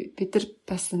тий бид нар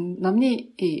бас номны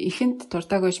эхэнд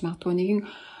дурдаг байж магадгүй нэгэн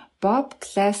Bob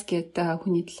Glass гэдэг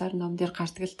хүний талаар ном дээр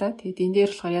гардаг л да. Тэгээд энэ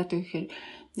дээр болохоор яадаг вэ гэхээр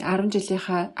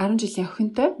 10 жилийн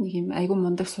охинтой нэг юм айгүй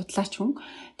мундаг судлаач хүн.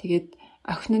 Тэгээд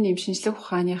охин нь юм шинжлэх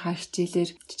ухааныхаа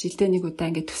хичээлдээ нэг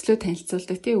удаа ингээд төслөө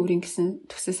танилцуулдаг тий өөрийн гэсэн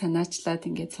төсөө санаачлаад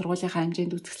ингээд сургуулийнхаа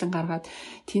хэмжээнд үзэсгэлэн гаргаад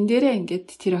тэн дээрээ ингээд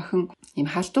тэр охин юм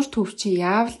халдвар төв чи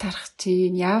яавал тарах чи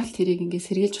яавал тэрийг ингээд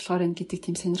сэргийлж болохоор энэ гэдэг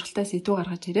тийм сонирхолтой сэдвүү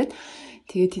гаргаж ирээд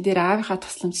тэгээд тэн дээр аавынхаа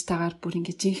тусламжтайгаар бүр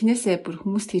ингээд жинхнээсээ бүр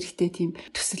хүмүүст хэрэгтэй тийм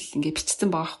төсөл ингээд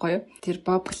бичсэн байгаа байхгүй юу. Тэр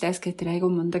Bob Glass гэдэг тэр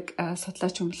айгүй мундаг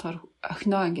судлаач хүн болохоор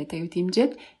охиноо ингээд аюу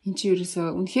дэмжиэд эн чинь ерөөсөө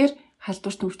үнэхээр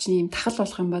халдвар төвчний юм тахал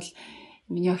болох юм бол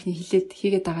миний охины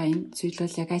хийгээд байгаа юм зүйл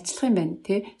бол яг ажиллах юм байна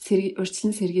тий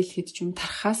урьдчилан сэргийлэхэд ч юм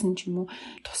тархаас нь ч юм уу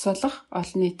тусалах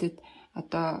олон нийтэд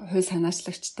одоо хууль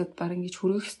санаачлагчдад баг ингэж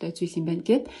хүргэх ёстой зүйл юм байна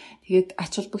гэд тэгээд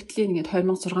ач холбогдлын ингээд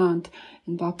 2006 онд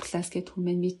энэ Bob Glass гэдэг хүн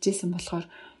маань мэдчихсэн болохоор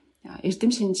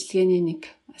эрдэм шинжилгээний нэг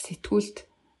сэтгүүлд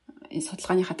энэ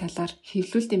судалгааныхаа талаар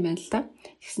хэвлүүлд юм байна л да.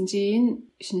 Тэгсэн чинь энэ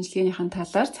шинжилгээнийхэн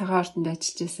талаар цагаан ордонд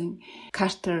ажиллаж байсан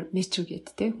Carter Mitchell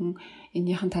гэдэг те хүн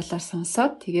энийхэн талаар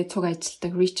сонсоод тэгээд цуг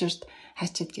ажилтдаг Richard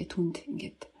Hatchett гэдэг хүнд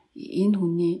ингээд энэ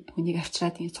хүнийг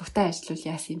авчираад ингээд цугтаа ажиллавал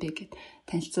яасан юм бэ гэд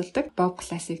танилцуулдаг. Bob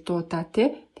Glass-ыг дуудаа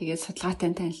те тэгээд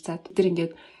судалгаатай танилцаад тэр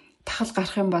ингээд тахал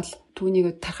гарах юм бол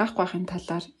түүнийг тархахгүй байхын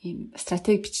талаар ийм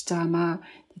стратеги бичиж байгаамаа.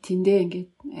 Тэндээ ингээд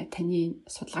таны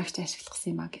судалгаагч ашиглах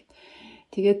юм а гэд.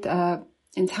 Тэгээд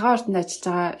энэ цагаан ордонд ажиллаж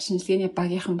байгаа шинжилгээний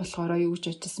багийнхан болохоор юу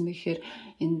гэж бодсон бэ гэхээр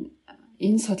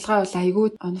энэ судалгаа бол айгүй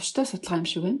оновчтой судалгаа юм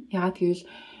шиг байна. Ягаад гэвэл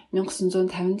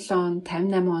 1957 он,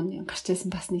 58 он гарч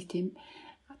ирсэн бас нэг тийм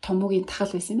том үгийн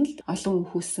тахал байсан юм л олон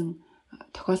хүүсэн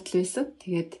тохиолдол байсан.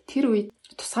 Тэгээд тэр үед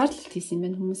тусгаарлалт хийсэн юм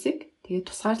байна хүмүүсийг. Тэгээд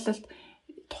тусгаарлалт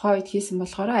тухайн үед хийсэн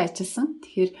болохоор ажилласан.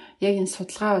 Тэгэхээр яг энэ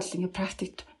судалгаа бол ингээ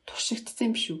практикт туршигдсан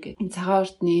юм шүү гэдэг. Энэ цагаан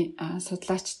ордны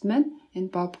судлаачд маань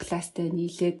энэ Bob Glass-тай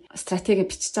нийлээд стратеги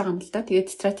бичиж байгаа юм л да. Тэгээд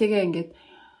стратеги ингээд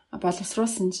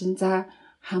боловсруулсан чинь за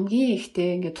хамгийн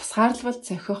ихтэй ингээд тусгаарлалт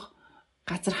зохих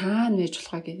газар хаана байж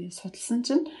болох вэ гэдгийг судалсан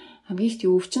чинь хамгийн ихтэй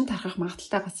өвчин тархах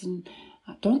магадaltaй газар нь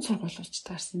дунд сургууль болж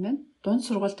таарсан юм байна. Дунд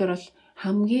сургууль дээр бол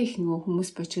хамгийн их нөгөө хүмүүс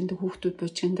бочгондог, хүүхдүүд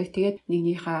бочгондог. Тэгээд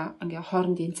нэгнийхээ ингээ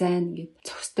хоорондын зайн ингээ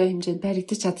зохистой хэмжээнд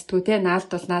баригдаж чаддгүй те. Наалд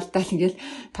бол наалдаа ингээл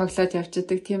тоглоод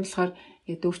явчихдаг. Тийм болохоор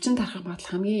ингээд өвчин тархах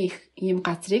магадлал хамгийн их ийм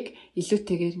газрыг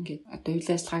илүүтэйгээр ингээд одоо үйл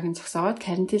ажиллагааг нь зогсоогоод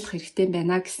карантинлах хэрэгтэй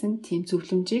байна гэсэн тийм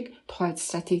зөвлөмжийг тухайн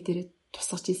стратеги дээр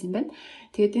тусгаж ийсэн байна.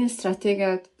 Тэгээд энэ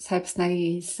стратегиад сая бас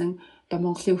нагийн хэлсэн одоо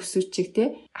Монголын өсвөрчиг те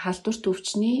халдварт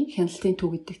өвчний хяналтын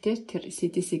төв гэдэг те тэр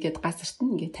CDC гэдэг газарт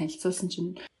нь ингээд танилцуулсан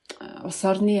чинь улс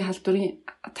орны халдварын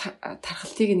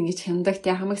тархалтыг ингэж хяндаг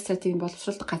те хамаг стратегийн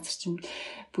боловсруулах газар чинь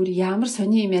бүр ямар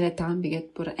сони юм яриад байгаа юм бэ гэд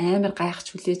бүр амар гайхаж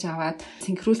хүлээж аваад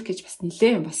синхруулах гэж бас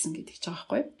нилээ юм болсон гэдэг ч байгаа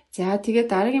байхгүй. За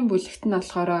тэгээд дараагийн бүлэгт нь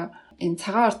болохоор энэ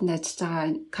цагаан ордонд ажиллаж байгаа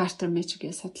Картер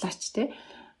Мэчгийн судлаач те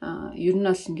ер нь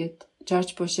бол ингээд Жорж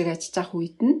Бушыг ажиллаж байх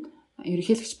үед нь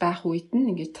ерөнхийлөгч байх үед нь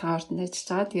ингээд цагаан ордонд ажиллаж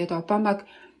байгаа. Тэгээд Обамаг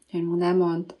 2008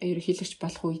 онд ерөнхийлөгч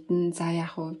болох үед нь за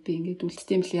яах вэ би ингээд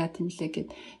үлддэм л яа тийм лээ гэд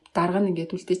дарга нь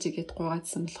ингээд үлдээч гэд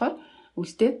гуйгаадсан болохоор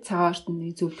үлдээд цагаан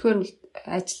ордонд зөвлөхөр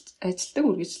ажилтдаг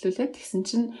үргэлжлүүлээд тэгсэн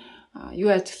чинь юу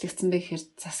ажиглагдсан бэ гэхээр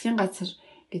засгийн газар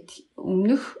гэд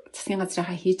өмнөх засгийн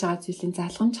газрынхаа хийж байгаа зүйлийн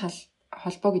залгамж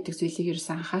холбоо гэдэг зүйлийг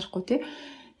ерөөсөн анхаарахгүй тий.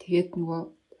 Тэгээд нөгөө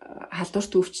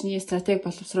халдварт өвчний стратеги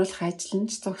боловсруулах ажил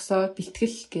нь зогсоод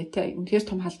бэлтгэл гэдэг үнэхээр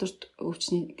том халдварт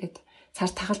өвчний гэдэг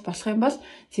цар тахал болох юм бол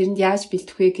тэрэнд яаж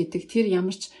бэлтэх вэ гэдэг тэр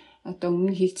ямар ч одоо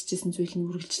өмнө хийгдчихсэн зүйл нь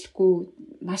үргэлжлэхгүй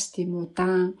маш тийм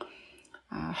удаан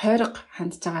хойрог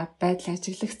хандж байгаа байдал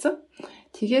ажиглагдсан.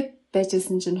 Тэгээд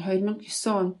байжсэн чинь 2009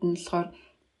 онд нь болохоор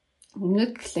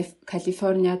өмнөд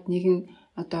Калифорниад нэгэн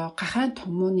одоо гахаан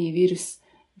томооны вирус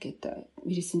гэдэг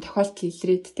вирусын тохиолдол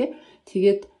илрээд те.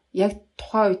 Тэгээд яг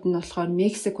тухайн үед нь болохоор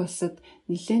Мексик улсад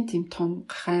нэлээд тийм том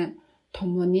гахаан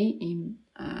томооны ийм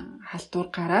халдвар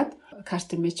гараад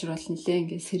Картер Мэчер бол нэлээд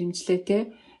ингээд сэрэмжлээ те.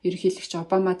 Ерөнхийлөгч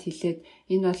Обамад хэлээд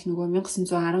энэ бол нөгөө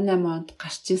 1918 онд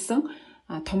гарч исэн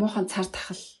томоохон цар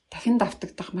тахал дахин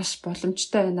давтагдах маш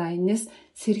боломжтой байна. Энээс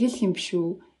сэргийлэх юм биш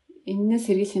үү? Энээс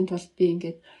сэргийлэхийн тулд би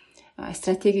ингээд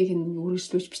стратегийг нь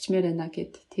үргэлжлүүлж бичмээр байна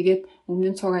гэд. Тэгээд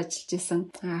өмнө нь цуг ажиллаж исэн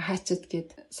хаачд гэд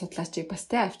судлаачийг бас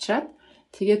тэ авчираад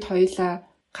тэгээд хоёулаа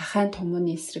гахаан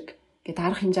томооны эсрэг гэд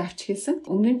арга хэмжээ авч хэлсэн.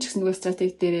 Өмнө нь ч гэсэн нөгөө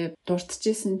стратеги дээр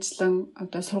дурдчихсанчлан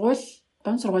одоо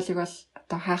дунд сургуулийг бол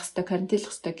одоо хаах ёстой,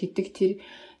 карантинлах ёстой гэдэг тэр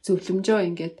зөвлөмжөө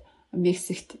ингээд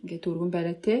Мексикт ингээд өргөн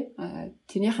бариа те.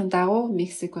 Тэрнийхэн дагуу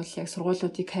Мексик бол яг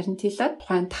сургуулиудыг карантинлаад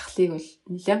тухайн тахлыг бол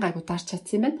нэлээд гайгүй дарж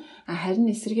чадсан юм байна.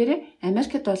 Харин эсвэргээрээ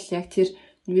Америкт бол яг тэр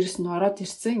вирус нь ороод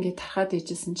ирсэн ингээд тархаад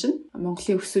ижсэн чинь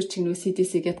Монголын өсвөрчиг нөө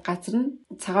CDC гэдэг газар нь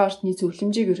цагаан ордны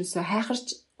зөвлөмжийг ерөөсөө хайхарч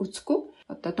үзэхгүй.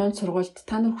 Одоо дунд сургуульд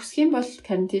та нар хүсэх юм бол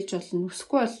карантинлж болно,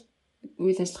 хүсэхгүй бол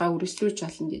үйл ажиллагаа үргэлжлүүлж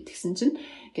болно гэдгсэн чинь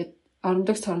ингээд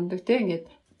орондog те ингээд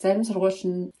зарим сургууль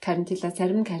нь карантинлаа,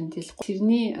 зарим нь карантинлахгүй.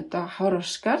 Тэрний одоо хавар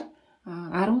уршгаар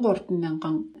 13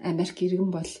 мянган Америк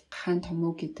иргэн бол гахаан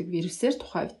томуу гэдэг вирусээр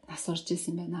тухайн үед нас орж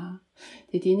исэн байна.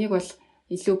 Тэгэд энийг бол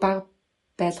илүү бага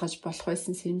байлгаж болох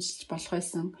байсан, сэрэмжилж болох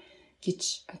байсан гэж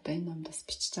одоо энэ номдоос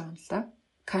бичиж байгаа юм л да.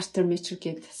 Картер Мэчер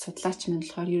гэдэг судлаач мань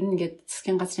болохоор ер нь ингээд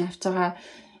засгийн газрын авч байгаа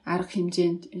арга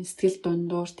хэмжээнд сэтгэл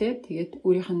дундуур тэгээд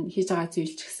өөрийнх нь хийж байгаа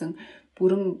зүйл ч гэсэн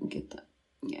бүрэн ингээд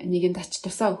нэгэнд ач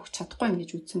тусаа өгч чадахгүй ингэж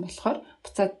үзсэн болохоор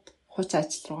буцаад хуучин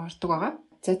ажил руу ордог байгаа.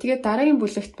 За тэгээд дараагийн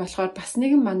бүлэгт болохоор бас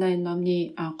нэгэн манай энэ номны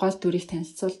гол дүрийг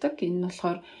танилцуулдаг. Энэ нь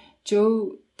болохоор Жо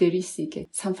Дериси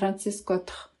гэдэг Сан Франциско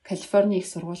дахь Калифорни их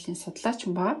сургуулийн судлаач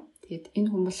хүн байгаа. Тэгээд энэ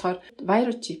хүн болохоор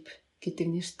ViroChip гэдэг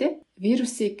нэртэй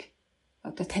вирусыг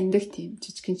одоо таньдаг тийм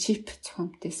жижигхэн чип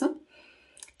зохиомжтойсэн.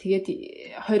 Тэгээд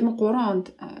 2003 онд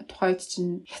тухайн үед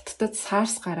чинь Хятадд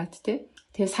SARS гараад те.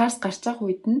 Тэгээд SARS гарч байгаа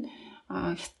үед нь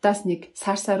Хятадаас нэг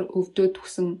SARS-аар өвдөөд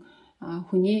өгсөн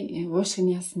хүний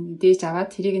уушгины ясны дээж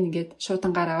аваад тэрийг ингээд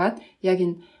шуудангаар аваад яг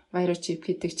энэ ViroChip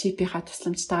гэдэг чипийнхаа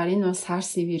тусламжтайгаар энэ бол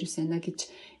SARS-ийн вирус байна гэж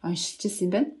оншилж ирсэн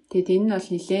юм байна. Тэгэд энэ нь бол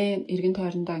нэлээд эргэн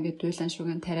тойрондоо ингээд дуйлан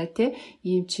шуган тариа те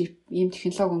ийм чип, ийм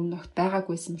технологи өмнө огт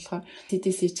байгаагүйсэн болохоор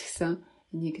CDC ч гэсэн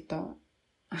энийг одоо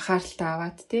анхааралтай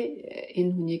аваад те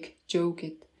энэ хүнийг Joe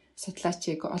гэд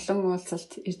судлаачийг олон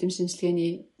уулзалт эрдэм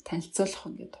шинжилгээний танилцуулах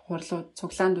ингээд хурлууд,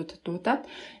 цуглаандууд дуудаад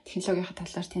технологийн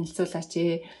талаар танилцуулаач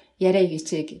яриа хийгээч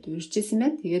гэд урьжсэн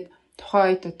байна. Тэгээд тухайн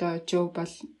үед одоо Joe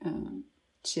бол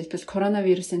жишээлбэл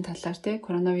коронавирусын талаар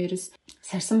коронавирус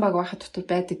сарсан баг байхад дотор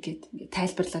байдаг гэд ингээд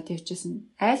тайлбарлаад явжсэн.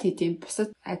 Айл хэдийн бусад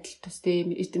адил төстэй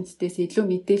эрдэмтдээс илүү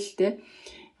мэдээлэлтэй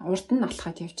урд нь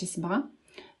алхаад явжсэн байгаа.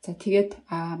 За тэгээд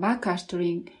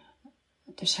MacArthur-ийн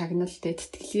одоо шагналт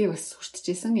тэтгэлгийг бас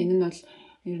хүртжсэн. Энэ нь бол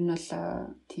ер нь бол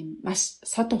тийм маш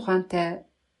сод ухаантай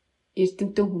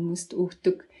эрдэмтэн хүмүүст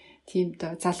өгдөг тийм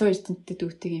залуу эрдэмтэд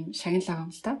өгдөг юм шагнал байгаа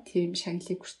юм л да. Тийм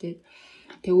шагналыг хүртээд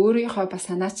Тэгээ өөрийнхөө бас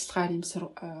санаачлагаар ийм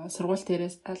сургууль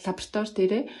дээрээс лаборатори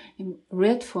дээрээ ийм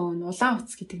red phone улаан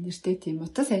утас гэдэг нэртэй тийм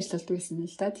утас ажилладаг байсан юм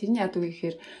л да. Тэрний яд үг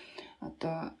гэхээр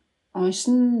одоо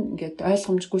оншин ингээд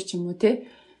ойлгомжгүй ч юм уу те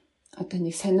одоо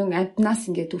нэг сонин амтнаас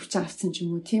ингээд өвчин авсан ч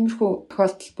юм уу тиймэрхүү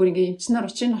тохиолдол бүр ингээд эмчнэр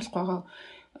учрыг олох байгаа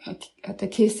одоо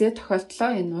кейсээ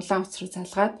тохиолдлоо энэ улаан утас руу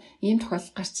залгаад ийм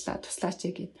тохиолдол гарчлаа туслаач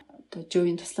гэгээд одоо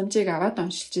жөөгийн тусламжийг аваад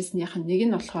оншилж ирснийх нь нэг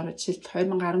нь болохоор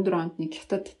жишээлбэл 2014 онд нэг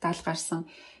хятад даал гарсан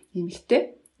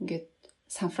эмэгтэй ингээд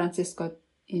Сан Францискод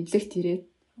эмнэлэгт ирээд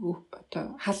одоо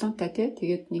халуунтай тий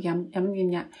тэгээд нэг ямар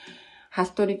нэгэн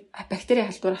халдварыг бактери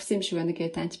халдвар авсан юм шиг байна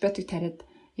гэдэг антибиотик тариад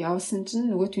явуулсан чинь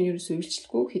нөгөө түүний ерөөсөө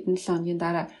үйлчлэхгүй хэдэн 7 хоногийн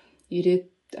дараа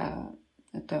ирээд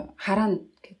одоо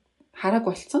харааг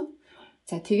болцсон.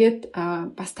 За тэгээд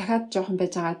бас дахиад жоохон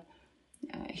байжгаад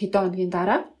хэдэн хоногийн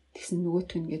дараа тэгсэн нөгөөт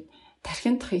нь ингээд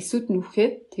тархинд дах эсүүд нь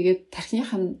үхээд тэгээд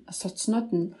тархиных нь суцснууд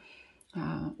нь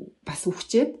бас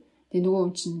үхчээд тэгээ нөгөө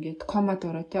хүн чинь ингээд комад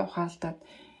ороо тий ухаалтаад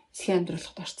эсхийн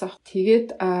амьдралд орцсон. Тэгээд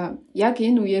яг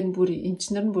энэ үеэр нь бүр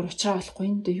эмчнэр нь бүр уучраа болохгүй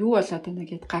энэ юу болоод байна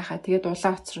гэд гайхаа. Тэгээд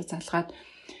улаан утас руу залгаад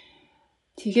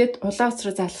тэгээд улаан утас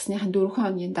руу залгасныхаа 4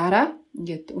 хоногийн дараа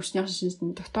ингээд өвчнийхэн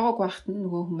шинжилгээнд тогтоогоог байхад нь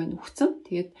нөгөө хүн маань үхсэн.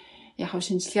 Тэгээд яг хав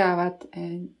шинжилгээ аваад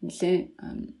нэлээ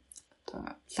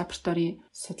лабораторийн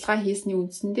судалгаа хийсний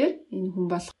үндсэн дээр энэ хүн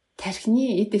бол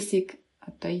тархины эдэсийг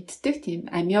одоо иддэг тийм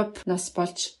амиобноос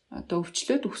болж одоо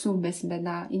өвчлөөд өгсөн хүн байсан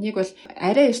байна. Энийг бол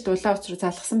арай эрт улаан утас руу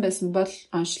залгасан байсан бол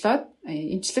онцлоод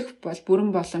эмчлэх бол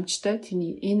бүрэн боломжтой.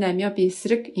 Тэний энэ амиобын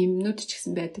эсрэг эмнүүд ч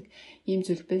гэсэн байдаг ийм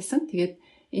зүйл байсан. Тэгээд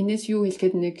энэс юу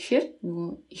хэлгээд нэ гэхээр нөгөө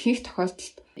ихэнх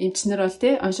тохиолдолд эмчнэр бол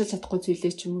тий оншилж чадахгүй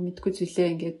зүйлээ ч юм уу мэдгүй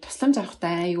зүйлээ ингээд тусламж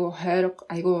авахтаа айгүй хойрог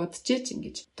айгүй удажиж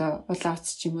ингэж одоо улаан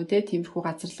утас ч юм уу тий тиймэрхүү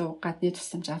газар руу гадны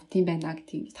тусламж авт юм байна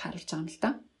гэдгийг харуулж байгаа юм л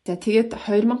да. За тэгээд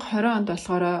 2020 онд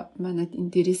болохоор манай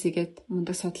энэ дээрээсгээд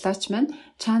мундаг судлаач маань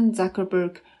Chan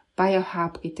Zuckerberg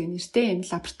Biohub гэдэг нэртэй энэ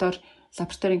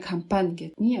лабораторийн компани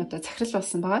гэдний одоо захирал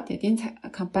болсон байгаа. Тэгээд энэ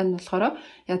компани болохоор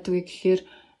яадаг вэ гэхээр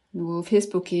нөгөө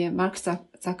Facebook-ийн Mark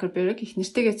Zuckerberg их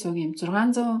нэртэйгээ цуг юм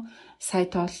 600 сая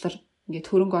доллар ингээд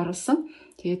хөрөнгө оруулсан.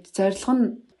 Тэгээд зорилго нь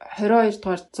 22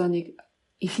 дугаар зууныг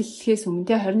эхлэхээс өмнө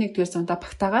 21 дугаар зуундаа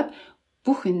багтаагаад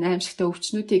бүх энэ аимшигтай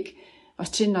өвчнүүдийг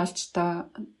очрыг нь олж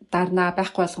дарнаа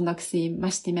байхгүй болгоно гэсэн юм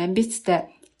маш тийм амбицтай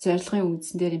зорилгын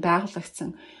үндсэн дээр байгуулагдсан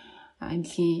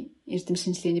эмнэлгийн эрдэм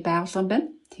шинжилгээний байгууллага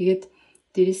байна. Тэгээд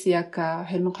дээрээс яг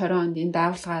 2020 онд энэ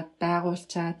байгууллагаа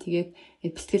байгуулчаа. Тэгээд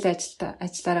бэлтгэл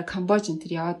ажиллаараа Камбож энэ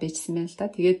төр яваад байжсэн байна л да.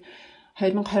 Тэгээд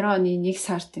 2020 оны 1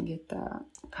 сард ингээд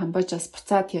Камбожоос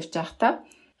буцаад явж байхдаа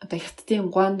одоо Хятадын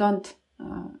Гуандонд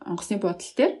онгоцны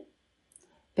буудлын дээр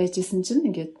байжсэн чинь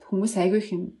ингээд хүмүүс айгүй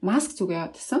их юм маск зүг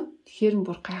яваад байсан. Тэгэхээр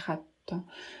бүр гайхаад одоо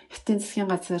Хятадын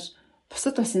засгийн газар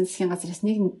бусад улсын засгийн газраас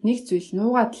нэг зүйл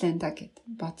нуугаад л энэ да гэд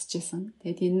бодчихсон.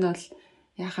 Тэгээд энэ нь бол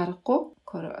яхаарахгүй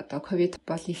одоо ковид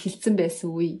бол эхэлсэн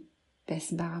байсан үе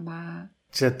байсан байгаамаа.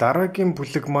 За дараагийн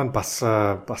бүлэг маань бас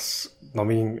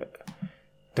номын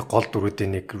гол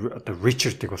дүрүүдийн нэг одоо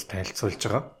Ричардыг бас танилцуулж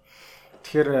байгаа.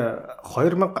 Тэгэхээр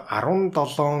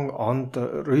 2017 онд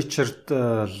Ричард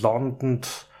Лондонд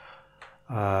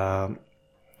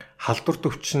халдвар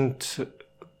төвчөнд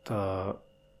одоо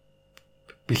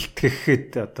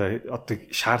бэлтгэхэд одоо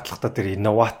шаардлагатай тэр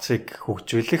инновацийг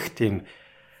хөгжүүлэх тийм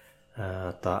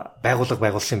одоо байгууллага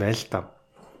байгуулсан юм байна л да.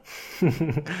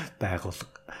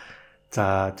 Байгууллага.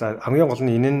 За хамгийн гол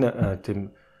нь энэ нь тийм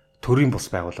төрийн бус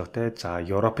байгууллага тий. За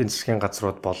Европын засгийн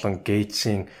газрууд болон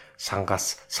Гейтсийн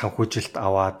сангаас санхүүжилт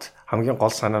аваад хамгийн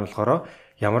гол санаа нь болохоор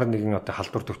ямар нэгэн одоо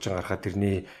халдвар төвчин гарахад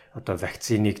тэрний одоо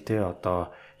вакциныг тий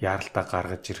одоо яаралтай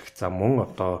гаргаж ирэх за мөн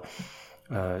одоо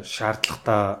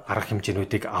шаардлагатай арга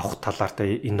хэмжээнүүдийг авах талаар та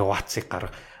инновацийг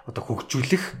одоо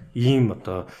хөгжүүлэх ийм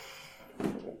одоо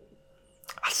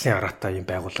алсын араатай ийм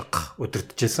байгууллага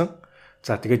удирдахжсэн.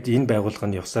 За тэгээд энэ байгууллага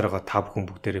нь явсаар байгаа та бүхэн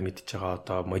бүгдээрээ мэдж байгаа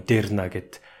одоо Moderna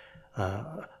гэд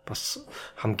бас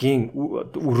хамгийн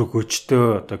үр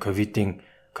өгөөжтэй одоо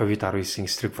COVID-19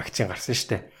 эсрэг вакцин гарсан шүү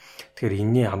дээ. Тэгэхээр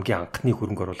энэний хамгийн анхны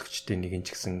хөрөнгө оруулагчдын нэг нь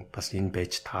ч гэсэн бас энэ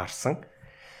байж таарсан.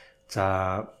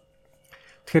 За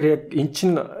тэгэхээр яг эн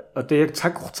чинь одоо яг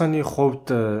цаг хугацааны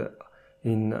хувьд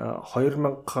энэ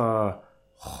 2020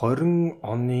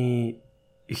 оны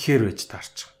ихээр байж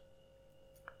таарч байгаа.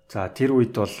 За тэр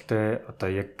үед бол тэ одоо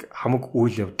яг хамаг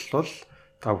үйл явдал бол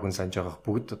та бүхэн санаж байгаа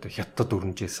бүгд одоо хятад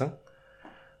өрнөжсэн.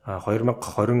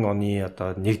 2020 оны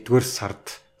одоо 1-р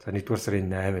сард за 1-р сарын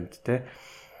 8-нд тэ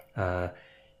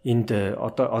энд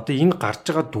одоо энэ гарч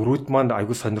байгаа дөрүүд маань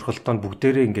аягүй сонирхолтой нь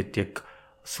бүгдээрээ ингээд яг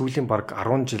сүүлийн баг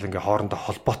 10 жил ингээ хоорондоо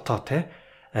холбоотой те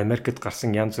Америкт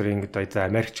гарсан янз бүрийн одоо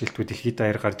Америкчлэлтүүд дэлхийд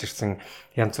даяар гарч ирсэн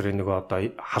янз бүрийн нөгөө одоо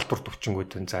халдвар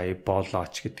төвчнгүүдэн за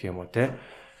Эболач гэдэг юм уу те.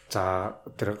 За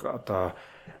тэр одоо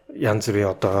янз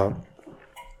бүрийн одоо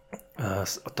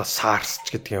SARS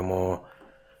гэдэг юм уу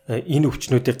энэ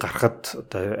өвчнүүдийг гаргахад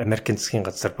одоо Америкийн засгийн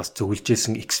газар бас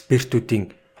зөвлөжсэн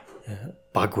экспертүүдийн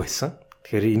баг байсан.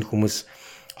 Тэгэхээр энэ хүмүүс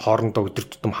хоорондоо өдөр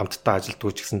тутам хамтдаа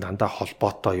ажилладаг ч гэсэн дандаа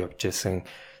холбоотой явж байсан.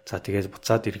 За тэгээд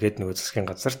буцаад эргээд нөгөө засгийн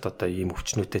газарт одоо ийм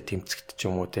өвчнүүдэд тэмцэхт ч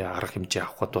юм уу те арга хэмжээ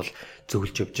авахд бол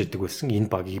зөвлөж явж байдаг байсан.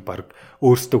 Энэ багийг баг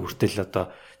өөрсдөө хүртэл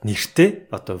одоо нэртэй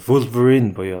одоо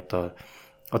Wolverine буюу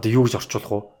одоо юу гэж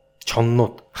орчуулах вэ?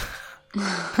 Чоннууд.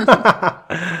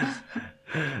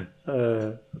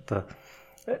 Одоо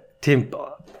тийм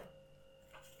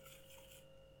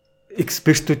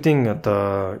экспертүүдийн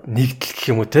одоо нэгдэл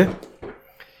гэх юм уу те.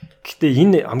 Гэхдээ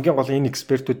энэ хамгийн гол энэ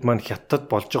экспертүүд маань хятад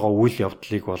болж байгаа үйл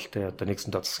явдлыг бол те одоо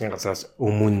нэгсэндээ засгийн газраас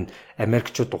өмнө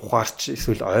Америкчууд ухаарч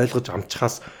эсвэл ойлгож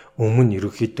амжихаас өмнө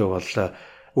ерөөхдөө бол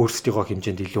өөрсдийнхөө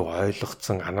хэмжээнд илүү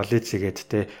ойлгоцсон анализ хийгээд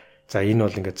те за энэ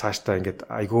бол ингээд цаашдаа ингээд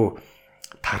айгүй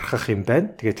тархах юм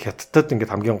байна. Тэгээд хятадд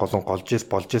ингээд хамгийн гол нь болж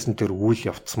исэн тэр үйл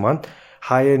явц маань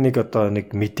хаяа нэг одоо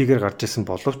нэг мэдээгээр гарч исэн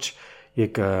боловч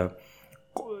яг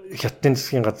хятадын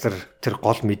засгийн газар тэр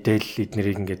гол мэдээлэл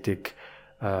эднэрийг ингээд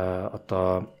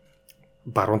одоо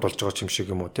баруунд болж байгаа юм шиг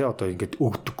юм уу те одоо ингээд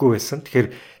өгдөггүй байсан. Тэгэхээр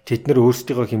тэд нэр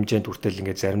өөрсдийнхөө хэмжээнд хүртэл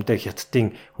ингээд заримдаа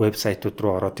хятадын вебсайтууд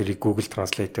руу ороод тэрийг Google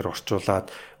Translate-ээр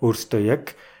орчуулад өөрсдөө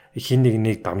яг хин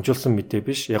нэг дамжуулсан мэдээ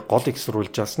биш яг гол их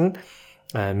сурвалжаас нь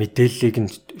мэдээллийг нь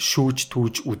шүүж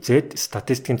түүж үзээд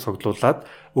статистикийг цуглуулад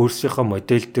өөрсдийнхөө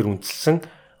модель дээр үндэслэн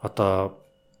одоо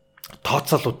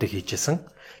тооцоолуудыг хийжсэн.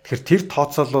 Тэгэхээр тэр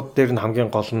тооцоолууд дээр нь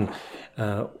хамгийн гол нь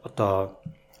одоо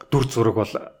дүр зураг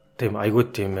бол тийм айгүй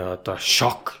тийм одоо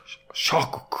шок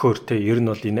өгөхөөр те ер нь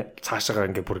бол энэ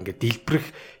цаашаагаа ингээ бүр ингээ дэлбэрэх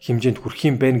хэмжээнд хүрэх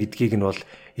юм байна гэдгийг нь бол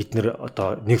эднэр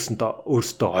одоо нэгсэндээ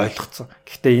өөрсдөө ойлгоцсон.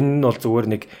 Гэхдээ энэ нь бол зүгээр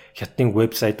нэг хятадын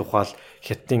вебсайт ухаал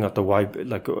хятадын одоо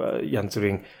янз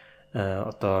бүрийн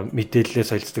одоо мэдээлэлээ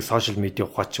солилцдог сошиал медиа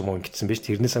ухаа ч юм уу ингэсэн биз.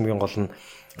 Тэрнээс хамгийн гол нь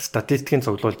статистикийн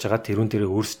цуглуулж байгаа тэрүүн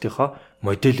дээрээ өөрсдийнхөө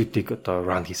моделүүдийг одоо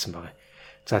run хийсэн байгаа.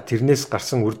 За тэрнээс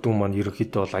гарсан үр дүн маань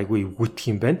ерөнхийдөө бол айгүй эвгүйдэх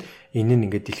юм байна. Энэ нь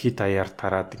ингээд дэлхийд даяар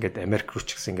тараад ингээд Америк руу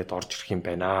ч гэсэн ингээд орж ирэх юм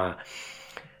байна.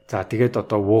 За тэгээд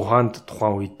одоо Вуханд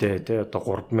тухайн үедээ тий одоо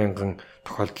 3000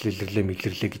 тохиолдол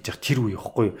илэрлээ гэж яг тэр үе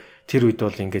ихгүй юу. Тэр үед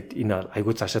бол ингээд энэ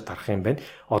айгүй цаашаа тарах юм байна.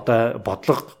 Одоо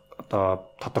бодлого одоо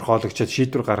тодорхойлогчид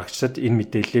шийдвэр гаргагчид энэ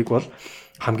мэдээллийг бол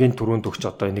хамгийн түрүүнд өгч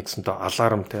одоо нэгсэнтэй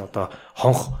аларм тий одоо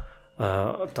хонх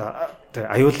одоо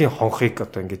аюулын хонхыг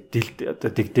одоо ингээд одоо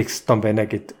дэгдэх стон байна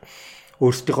гэд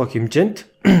өөрсдийнхөө хэмжээнд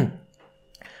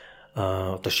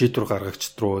одоо шийдвэр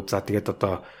гаргагчд руу за тэгээд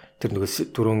одоо тэр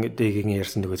нөгөө түрүүн дэгийн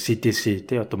ярьсан нөгөө CDC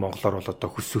тий одоо монголоор бол одоо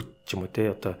хөсөт ч юм уу тий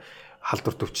одоо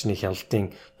халдвар төвчний хяналтын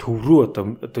төв рүү одоо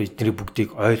эдний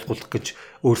бүгдийг ойлгуулах гэж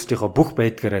өөрсдийнхөө бүх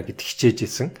байдгаараа гэд хичээж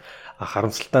исэн.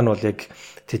 Харамсалтай нь бол яг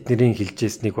тэдний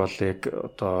хэлжсэнийг бол яг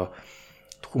одоо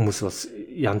хүмүүс бас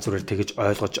янз бүрээр тэгэж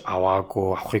ойлгож аваагүй,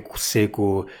 авахыг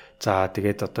хүсээгүй. За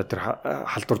тэгээд одоо тэр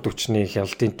халдвар төвчний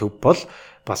хяналтын төв бол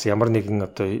бас ямар нэгэн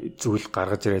одоо зүйл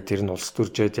гаргаж ирээд тэр нь улс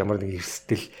төржээд ямар нэг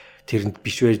эрсдэл тэрэнд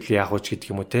биш байж яах вэ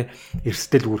гэдэг юм уу те.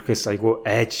 Эрсдэл үүрхээс айгүй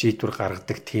айж шийдвэр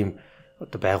гаргадаг тийм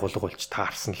одоо байгууллага болж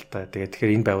таарсан л та. Тэгээд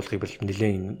тэгэхээр энэ байгууллагыг бол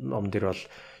нэлээд ном дээр бол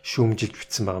шүүмжилж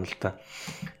бичсэн байгаа юм л та.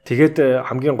 Тэгээд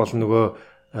хамгийн гол нөгөө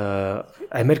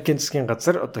Америкийн засгийн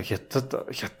газар одоо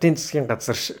хятадын засгийн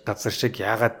газар шиг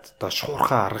яагаад одоо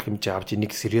шуурхаа арга хэмжээ авч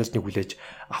энийг сериусны хүлээж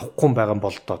авахгүй байгаа юм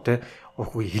бол доо те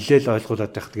хилээл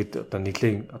ойлгуулад байх тэгээд одоо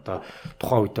нэгэн одоо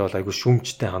тухайн үедээ бол айгүй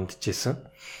шүүмжтэй хандж байсан.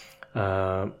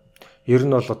 Ер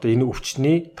нь бол одоо энэ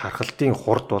өвчний тархалтын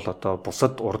хурд бол одоо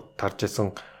бусад урд тарж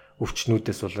исэн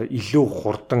өвчнүүдээс бол илүү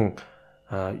хурдан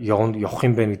явах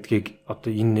юм байна гэдгийг одоо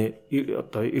энэ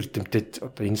одоо эрдэмтэд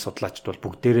одоо энэ судлаачд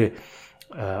бол бүгдээрээ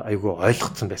айгүй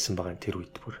ойлгоцсон байсан байгаа юм тэр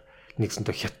үед бүр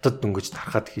нэгсэнтэй хятад дөнгөж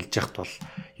тархаад хэлж яхад бол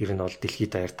ер нь бол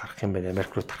дэлхийд даяар тарах юм байна,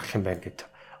 Америк руу тарах юм байна гэд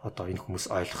одоо энэ хүмүүс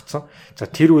ойлгоцсон. За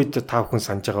тэр үед та бүхэн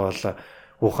санаж байгаа бол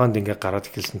Вуханд ингээ гараад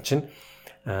эхэлсэн чинь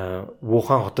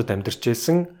Вухан хотод амьдарч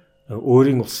байсан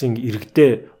өөрийн улсын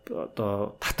иргэдээ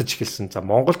одоо татаж эхэлсэн. За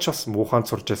Монголч бас Вуханд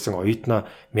сурж байсан оюутнаа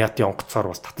Мятын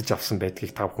онгоцоор бас татаж авсан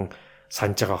байдгийг та бүхэн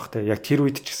санаж байгаа бах те. Яг тэр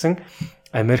үед ч гэсэн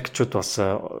Америкчууд бас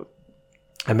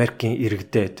Америкийн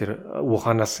иргэдээ тэр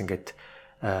Вуханаас ингээд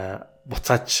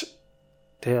буцаач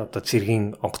тэ одоо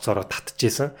цэргийн онгоцоороо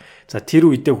татчихсан. За тэр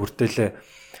үедээ хүртэл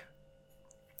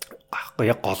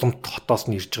яг голомт хотоос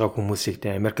нь ирж байгаа хүмүүсийг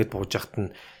тэ Америкт бууж яхад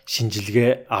нь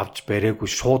шинжилгээ авч бариагүй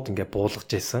шууд ингээд буулгаж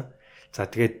байсан. За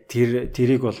тэгээд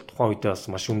тэрийг бол тухайн үедээ бас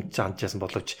маш өмнө хандчихсан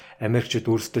боловч Америкчууд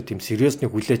өөрсдөө тийм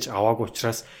сериусны хүлээж аваагүй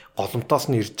учраас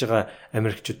голомтоос нь ирж байгаа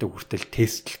Америкчуудыг хүртэл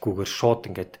тестлэхгүйгээр шууд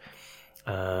ингээд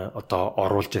одоо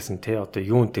оруулж ясан тий одоо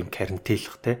юун тийм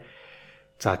карантинлах тий.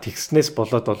 За тэгснээс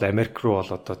болоод бол Америк руу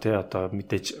бол одоо тий одоо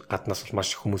мэдээж гаднаас бол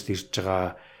маш их хүмүүс ирж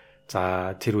байгаа.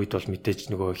 За тэр үед бол мэдээж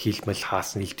нөгөө хийлмэл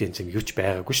хаасан илдээн зэм юуч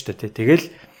байгаагүй шүү дээ тий. Тэгэл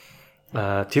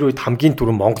тэр үед хамгийн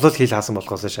түрүүн Монголд хэл хаасан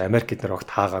болохоос ш Америк эднэр огт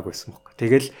хаагаагүйсэн бохоо.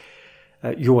 Тэгэл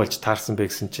юу болж таарсан бэ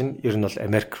гэсэн чинь ер нь бол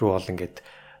Америк руу бол ингээд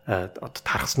одоо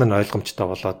тархсан нь ойлгомжтой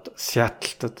болоод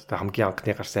Сиэтлд хамгийн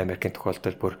анхны гарсан Америкийн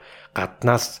тохиолдолд бүр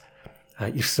гаднаас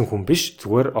ирсэн хүн биш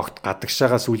зүгээр огт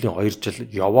гадагшаага сүүлийн 2 жил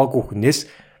яваагүй хүнээс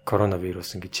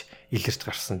коронавирус ингэж илэрч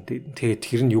гарсан. Тэгээд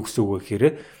тэр нь юу гэсэн үг вэ гэхээр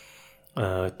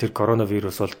тэр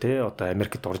коронавирус бол тий одоо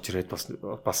Америкт орж ирээд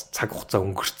бас цаг хугацаа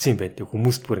өнгөрцсөн юм байна. Тэг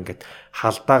хүмүүст бүр ингээд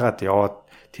халдаагаад яваад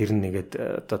тэр нь ингээд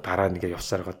одоо дараа нэгэ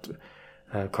явсараад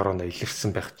корона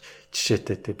илэрсэн байх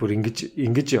жишээтэй тий бүр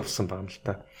ингэж явсан байгаа юм л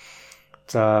та.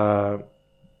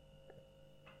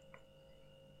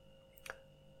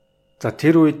 За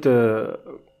тэр үед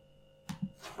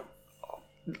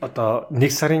одоо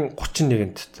 1 сарын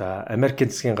 31-нд за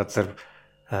Америкийн засгийн газар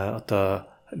одоо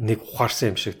нэг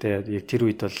ухаарсан юм шиг те яг тэр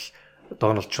үед бол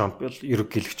Дональд Трамп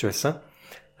ерөнхийлөгч байсан.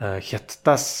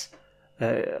 Хятадаас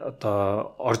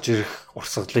одоо орж ирэх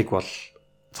урсгалыг бол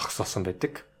зогсоосон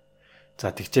байдаг.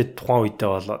 За тэгчээд тухайн үедээ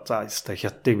бол за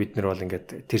Хятадыг бид нар бол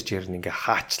ингээд тэр чигээр нь ингээ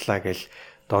хаачлаа гэж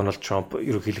Дональд Трамп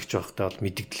ерөнхийлөгч байхдаа бол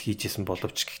мэдгдэл хийжсэн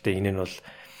боловч гэхдээ энэ нь бол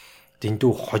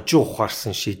дэндүү хожуу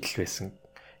ухаарсан шийдэл байсан.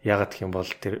 Ягаад гэх юм бол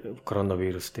тэр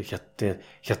коронавирустэй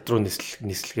хят руу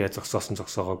нислэгээ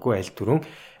зогсоогоогүй аль түрүүн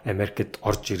Америкт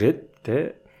орж ирээд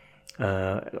тэ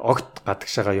огт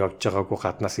гадагшаага явж байгаагүй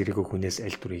гаднаас ирээгүй хүнээс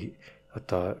аль түрүүн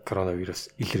одоо коронавирус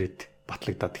илрээд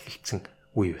батлагдаад эхэлсэн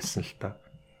үе байсан л та.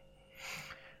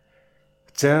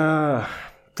 За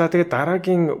тэгээд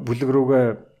дараагийн бүлэг рүүгээ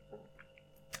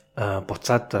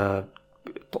буцаад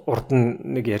урд нь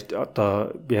нэг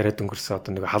одоо яриад өнгөрсөн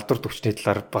одоо нэг халдвар төвчний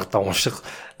талаар багтаа унших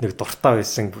нэг дуртай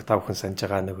байсан та бүхэн санаж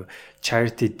байгаа нэг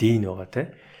Charity Dean байгаа тий.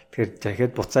 Тэгэхээр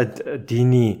дахиад буцаад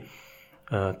Dean-ийн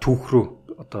түүх рүү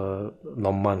одоо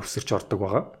ном маань өсөрч ордог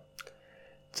байгаа.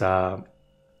 За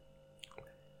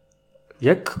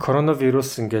яг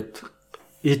коронавирус ингээд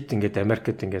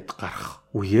Америкт ингээд гарах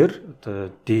үеэр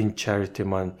одоо Dean Charity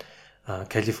маань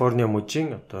Калифорни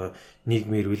мужийн одоо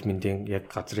нийгмийн эрүүл мэндийн яг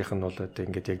газрынх нь бол одоо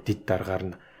ингээд яг дид даргаар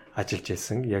нь ажиллаж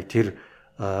байсан. Яг тэр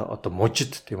одоо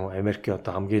мужид тийм үү Америкийн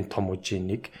одоо хамгийн том мужийн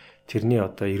нэг тэрний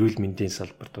одоо эрүүл мэндийн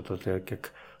салбарт одоо яг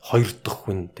 2 дахь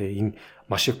хүн те энэ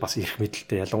маш их бас эрх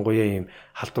мэдэлтэй ялангуяа ийм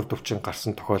халдвар төвчин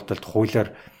гарсан тохиолдолд хуулиар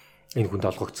энэ хүнд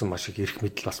олгогдсон маш их эрх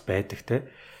мэдэл бас байдаг те.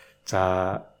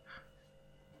 За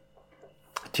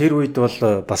тэр үед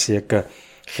бол бас яг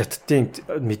Хятадын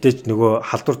мэдээж нөгөө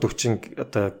халдвар төвчин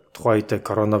одоо тухайн үед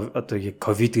корона одоо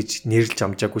ковид гэж нэрлж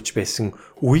амжаагүйч байсан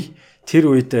үе.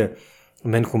 Тэр үед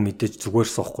мань хүн мэдээж зүгээр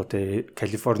суухгүй те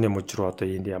Калифорни мужид руу одоо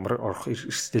энд ямар орох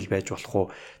эрсдэл байж болох уу.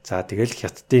 За тэгэл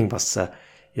Хятадын бас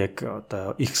яг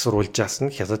одоо их сурвалжаас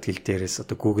нь хятад хэл дээрээс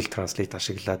одоо Google Translate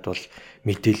ашиглаад бол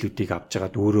мэдээллүүдийг авч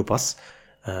жагаад өөрөө бас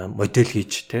модель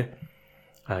хийж те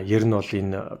ер нь бол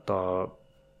энэ одоо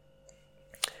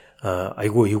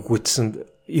айгүй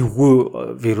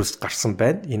эвгүй вирус гарсан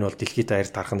байна. Энэ бол дэлхийд даяар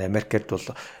тархан Америкт бол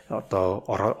одоо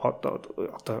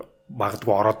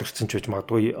магадгүй ороод ирсэн ч гэж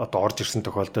магадгүй одоо орж ирсэн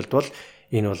тохиолдолд бол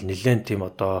энэ бол нэлээд тийм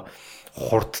одоо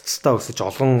хурдцтай өсөж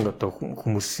олон одоо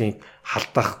хүмүүсийн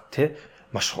халдах тий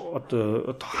маш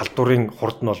одоо халдварын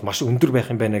хурд нь бол маш өндөр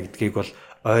байх юм байна гэдгийг бол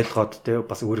ойлгоод тий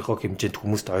бас өөрийнхөө хэмжээнд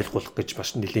хүмүүст ойлгуулах гэж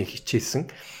маш нэлээд хичээсэн.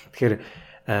 Тэгэхээр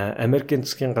Америкийн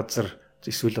засгийн газар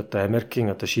эсвэл одоо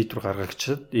Америкийн одоо шийдвэр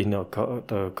гаргагчид энэ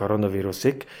одоо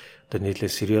коронавирусыг одоо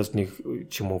нэлээд сериусны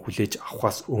ч юм уу хүлээж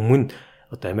авахаас өмнө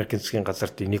одоо Америкийн засгийн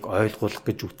газарт энийг ойлгуулах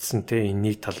гэж үтсэн те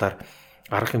энэний талаар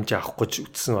арга хэмжээ авах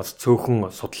гэж үтсэн бас цөөхөн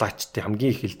судлаачдын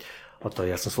хамгийн ихэд одоо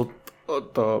яасан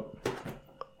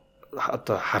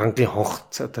одоо харангийн хонх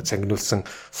одоо цангинуулсан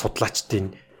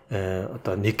судлаачдын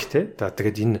одоо нэг те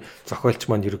тэгээд энэ зохиолч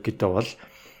маань ерөнхийдөө бол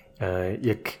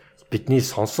яг бидний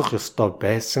сонсох ёстой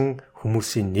байсан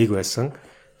хүмүүсийн нэг байсан.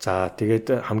 За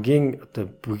тэгээд хамгийн одоо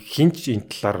хинч энэ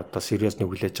талаар одоо сериусны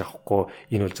хүлээж авахгүй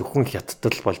энэ бол зөвхөн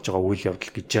хятадд болж байгаа үйл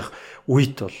явдал гэж явах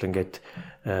үед бол ингээд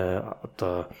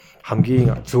одоо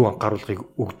хамгийн зөв анхааруулгыг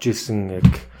өгж исэн яг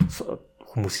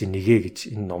хүмүүсийн нэгэ гэж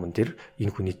энэ номон дээр энэ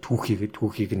хүний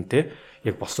түүхийг нь те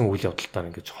яг болсон үйл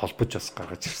явдалтаар ингэж холбож бас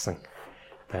гаргаж ирсэн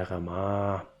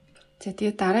байгаамаа. За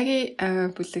тэгээд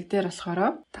дараагийн бүлэг дээр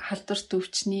болохоор халдвар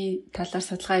төвчний талаар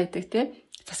судалгаа хийдэг те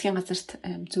засгийн газарт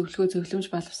зөвлөгөө зөвлөмж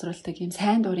боловсруулдаг ийм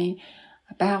сайн дурын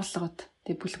байгууллагууд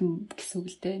тэг бүлгэн гэсэн үг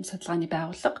л дээ энэ судалгааны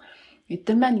байгууллага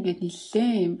эдгээр маань ингээд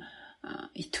нэлээд юм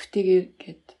идэвхтэйгээр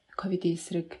гээд ковидын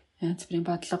эсрэг янз бүрийн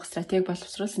бодлого стратеги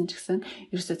боловсруулсан ч гэсэн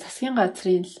ерөөсө засгийн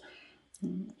газрын л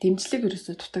дэмжлэг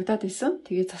ерөөсө дутагдаад исэн.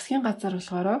 Тэгээд засгийн газар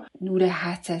болохоор нүрээ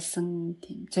хаацайлсан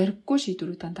тийм зориггүй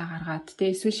шийдвэрүүд дандаа гаргаад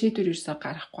тэ эсвэл шийдвэр ерөөсө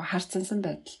гаргахгүй харцсан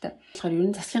байдалтай. Тэгэхээр ер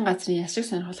нь засгийн газрын ашиг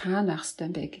сонирхол хаана байх ёстой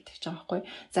юм бэ гэдэг ч байгаа байхгүй.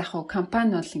 За яг хуу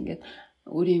компани бол ингээд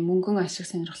өөрийн мөнгөн ашиг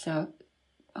сонирхлоо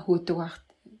хөөдөг багт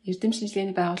эрдэм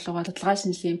шинжилгээний байгууллага судалгаа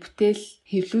шинжилгээний бүтээл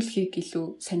хэвлүүлэхийг илүү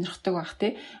сонирхдаг баг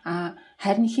тий.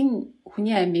 Харин хин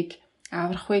хүний амийг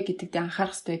аврах вэ гэдэгт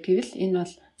анхаарах ёстой гэвэл энэ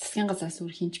бол засгийн газраас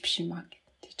өөр хинч биш юм аа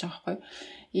гэж байгаа байхгүй.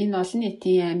 Энэ олон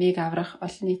нийтийн амийг аврах,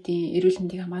 олон нийтийн эрүүл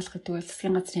мэндийг хамгаалах гэдэг бол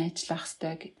засгийн газрын ажил байх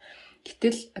ёстой гэд.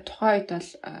 Гэтэл тухайн үед бол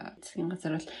засгийн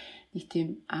газар бол нэг тийм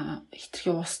хитрхи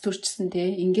ус төрчсөн тий.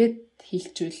 Ингээд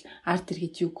хийлжүүл ард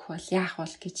иргэд юу гэх бол яах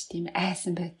бол гэж тийм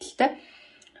айсан байдалтай.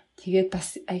 Тэгээд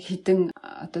бас хідэн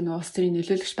одоо нэг улс төрийн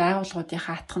нөлөөлөгч байгууллагуудын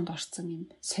хаатханд орсон юм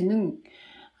сонин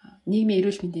нийгмийн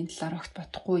эрүүл мэндийн талаар огт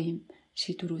бодохгүй юм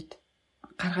шийдвэрүүд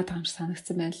гаргаад байгаа юм шиг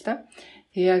санагдсан байна л да.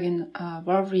 Тэгээ яг энэ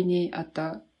Wolverine одоо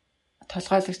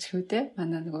толгойлогч хүүдээ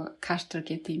манай нөгөө Carter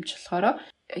гэдэг юм ч болохоор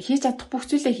хийж чадах бүх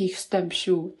зүйлээ хийх ёстой юм биш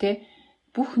үү те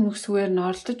бүх нүгсвээр нь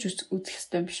оролдож үзэх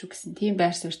ёстой юм биш үү гэсэн тийм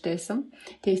байр суурьтай байсан.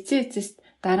 Тэгээ эцээст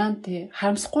дараа нь те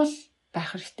харамсахгүй байх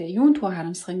хэрэгтэй. Юунд хөө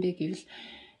харамсах юм бэ гэвэл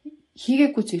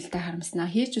хийгээгүй зүйлдээ харамснаа.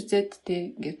 Хийж үзээд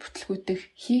те ингээд бүтлгүүтэх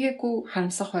хийгээгүй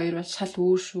харамсах хоёр бол шал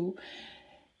өөр шүү.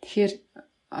 Тэгэхээр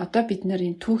одоо бид нар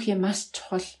энэ түүхийн маш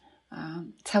чухал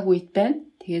цаг үед байна.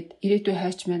 Тэгээд ирээдүйн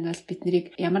хойч маань бол бид нарыг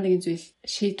ямар нэгэн зүйл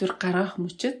шийдвэр гаргах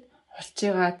мөчөд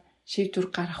hulчигаад шийдвэр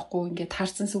гаргахгүй ингээд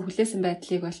харцсан сүхлээсэн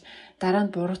байдлыг бол дараа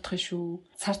нь буруутгах шүү.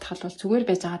 Царт халвал зүгээр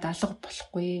байж байгаад алга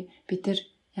болохгүй. Бид нар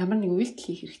ямар нэг үйлдэл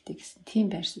хийх хэрэгтэй гэсэн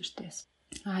тийм байр суурьтай байсан.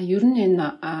 Ер нь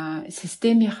энэ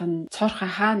системийнх нь цорхо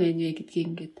хаана байна вэ гэдгийг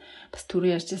ингээд бас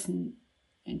түрүү ярьжсэн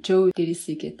Joe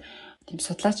Derisi гэдэг тийм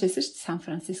судлаач байсан шүү дээ. Сан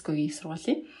Францискогийн их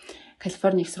сургуулийн,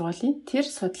 Калифорни их сургуулийн тэр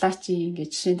судлаачийн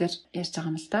ингээд жишээн дээр ярьж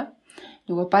байгаа юм л да.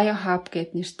 Нөгөө BioHub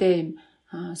гэдэг нэртэй юм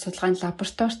судалгааны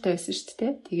лабораторитой байсан шүү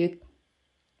дээ. Тэгээд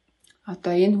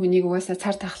одоо энэ хүнийг угаасаа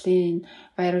цар тахлын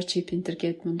вирусчип энтер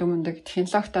гэдэг мундаг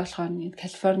технологитой болохоор нэг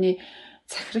Калифорни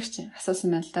захирагч асуусан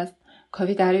байна л да.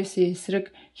 COVID-19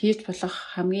 эсрэг хийж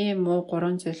болох хамгийн муу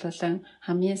 3 зүйл болон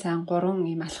хамгийн сайн 3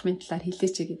 ийм алхмын талаар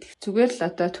хэлээч гэдэг. Зүгээр л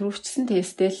одоо төрөвчсөн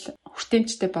тесттэй л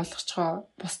хүртээмжтэй болгоцгоо.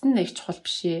 Бусд нь их чухал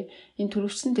биш ээ. Энэ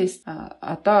төрөвчсөн тест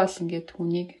одоо бол ингээд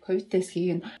хүнийг COVID тест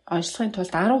хийх нь онцлохын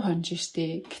тулд 10 хоног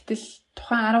штэ. Гэтэл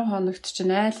тухайн 10 хоногт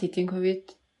чинь айл хэдийн COVID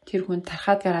тэр хүн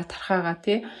тархаагаа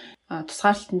тий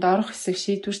тусгаарлалтанд орох хэсэг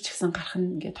шийдвэрч гэсэн гарах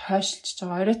нь ингээд хойшилж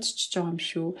байгаа, оройтчихж байгаа юм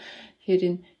шүү. Тэгэхээр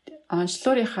энэ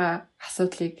онцлогынхаа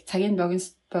асуудлыг цагийн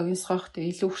богиносгох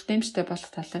илүү хүртээмжтэй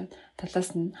болох талаас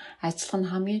нь ажиллах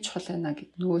нь хамгийн чухал байна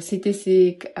гэдэг. Нөгөө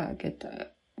CDC-г гэдэг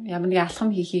ямар нэг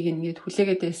алхам хийхийг ингээд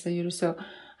хүлээгээд байсан. Ерөөсөө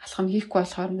алхам хийхгүй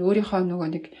болохоор өөрийнхөө нөгөө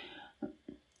нэг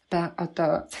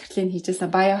одоо захирлын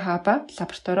хийжсэн BioHub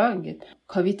лабораторио ингээд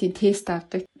ковидын тест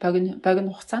авдаг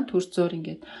богино хугацаанд төр зөөр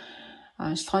ингээд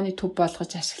онцлогооны төв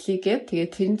болгож ашиглая гэд.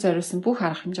 Тэгээд тэрэн зориулсан бүх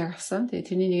арга хэмжээг авсан. Тэгээд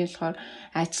тэрний нэг нь болохоор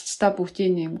ажилчдаа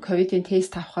бүгдийн юм ковидын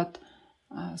тест авахд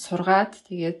сургаад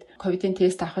тэгээд ковидын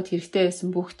тест авахд хэрэгтэй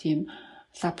байсан бүх тийм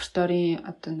лабораторийн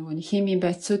одоо нөгөө химийн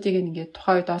байцуудыг ингээд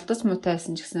тухайн үед олдос муутай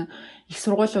байсан ч гэсэн их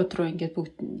сургуулиуд руу ингээд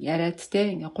бүгд яриад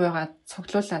те ингээд гуйгаад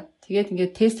цуглуулад тэгээд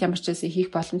ингээд тест ямар ч байсан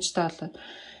хийх боломжтой болоод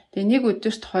тэгээд нэг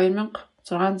өдөрт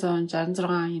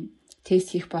 2666 юм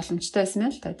тест хийх боломжтой байсан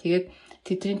юм л та. Тэгээд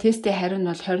тэдний тестийн хариу нь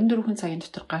бол 24 цагийн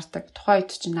дотор гардаг. Тухайн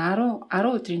үед чинь 10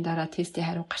 өдрийн дараа тестийн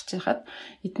хариу гарч ирахад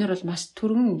эдгээр бол маш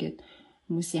түргэн ингээд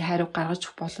хүмүүсийн хариу гаргаж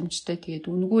өгөх боломжтой. Тэгээд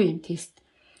үнэгүй юм тест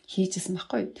хийжсэн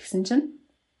байхгүй. Тэгсэн чинь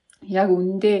яг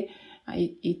үнэндээ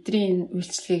эдрийн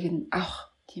үйлчлэгийг нь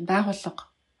авах тийм байгууллага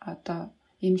одоо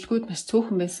эмнэлгүүд маш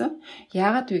цөөхөн байсан.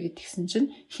 Яагаад вэ гэдгсэн чинь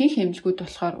хинх эмнэлгүүд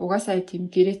болохоор угаасаа тийм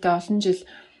гэрээтэй олон жил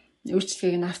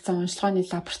үйлчлэгийг нь авсан онцлогооны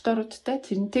лабораториудтай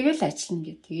тэрнтэйгээ л ажиллана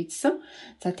гэж тэгээдсэн.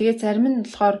 За тэгээд зарим нь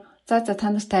болохоор за та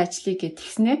нартай ажиллая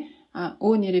гэдгснээ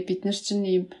нэрээ бид нар чинь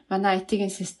ийм манай IT-ийн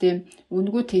систем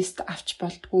үнэгүй тест авч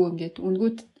болтгоо ингээд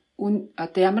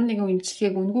одоо ямар нэгэн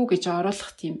эмчилгээг үнэгүй гэж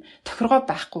оруулах тийм тохиргоо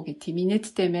байхгүй гэх тийм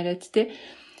инээдтэй яриад те.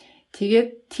 Тэгээд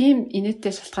тийм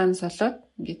инээдтэй шалтгаанаас болоод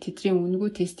ингээд тэдний үнэгүй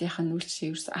тестийнх нь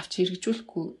үйлчлэгийг авч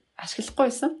хэрэгжүүлэхгүй ашиглахгүй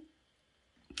байсан.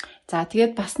 За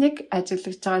тэгээд бас нэг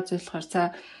ажиглаж байгаа зүйл болохоор за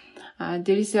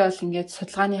Derisi бол ингээд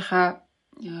судалгааныхаа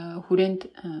хүрээнд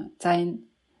за энэ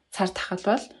цар тахал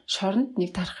бол шоронд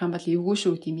нэг тарах юм бол эвгүй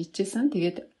шүү гэм ичээсэн.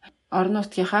 Тэгээд орон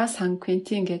нутгийнхаа Сан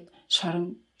Квентин ингээд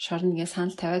шорон ингээ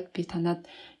санал тавиад би танад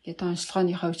ингээд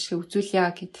онцлогооныхоо үйлчлэгээ үзүүлье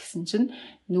гэдгсэн чинь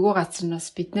нөгөө газар нь бас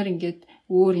бид нар ингээд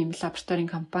өөр юм лабораторийн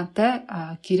компанитай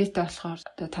гэрээтэй болохоор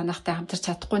одоо танахтай хамтарч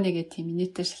чадахгүй нэ гэдэг тийм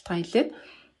нийтээр шалтгаан хэлээд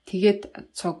тэгээд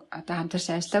цуг одоо хамтарч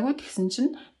ажиллаагүй тэгсэн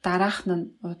чинь дараах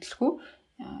нь удалгүй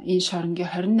энэ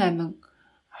шоронгийн 28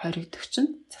 хоригдогч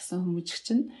нь цасан хүмүүжигч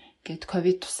нь ингээд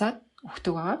ковид тусаад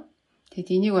өгдөг байгаа.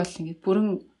 Тэгэд энийг бол ингээд бүрэн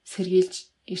сэргийлж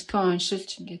эртхэн оншилж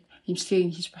ингээд эмчилгээг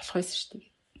нь хийж болох байсан шүү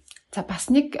дээ. За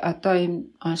бас нэг одоо ийм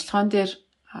онцлогоон дээр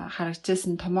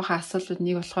харагдсан томоохон асуудлууд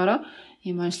нэг болохоор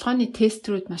ийм онцлогооны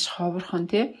тестрүүд маш ховорхон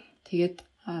тий. Тэгээд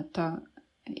одоо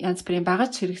янз бүрийн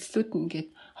багаж хэрэгслүүд ингээд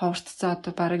ховорцсон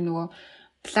одоо бараг нөгөө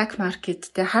black market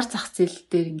дээр хар зах зээл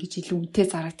дээр ингэж илүү үнэтэй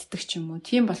зарагддаг ч юм уу.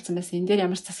 Тийм болсон байсан. Энэ дээр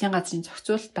ямар ч засгийн газрын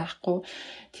зохицуулалт байхгүй.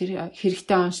 Тэр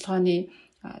хэрэгтэй онцлогооны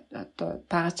одоо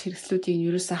багаж хэрэгслүүдийг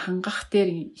ерөөсөө хангах дээр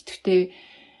идэвхтэй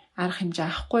арга хэмжээ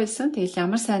авахгүй байсан. Тэгэл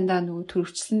ямар сайндаа нөгөө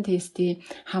төрөвчлэн тестийн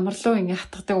хамарлуу ингээ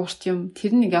хатгадаг урт юм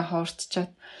тэр нь ингээ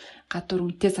ховорччаад гадуур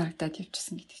үнэтэй зарагдаад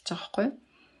явчихсан гэдэг ч байгаа байхгүй.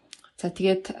 За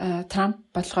тэгээд Трамп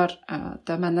болохоор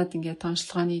одоо манад ингээд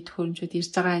онцлогооны төхөөрөмжүүд ирж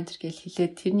байгаа энэ төр гэж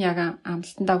хэлээд тэр нь яг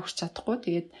амлалтандаа хүрч чадахгүй.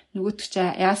 Тэгээд нөгөөтг чи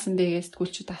яасан бэ гэж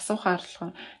сэтгүүлчүүд асуухаар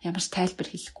болохоор ямар ч тайлбар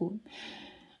хэлэхгүй.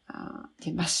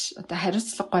 Тийм маш одоо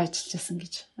хариуцлагагүй ажиллаж байсан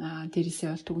гэж дээрээсээ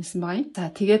бол дүгнсэн байгаа юм. За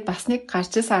тэгээд бас нэг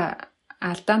гарч ирсэн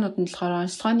алдаанууд нь болохоор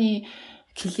онцлогооны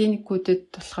клиникүүдэд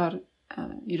болохоор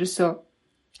ерөөсөө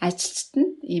ажилчид нь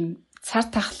ийм цар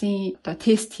тахлын одоо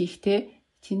тест хийхтэй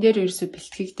тэн дээр ерөөсөө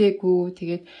бэлтгэгдээгүй.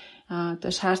 Тэгээд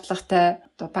одоо шаардлагатай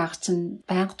одоо багч нь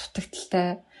байнга дутагдaltaй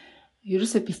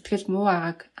ерөөсөө бэлтгэл муу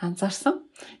байгааг анзаарсан.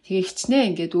 Тэгээ хичнээн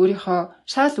ингээд өөрийнхөө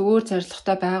шал өөр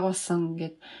зорилготой байгуулсан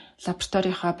ингээд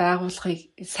лабораторийнхоо байгууллагыг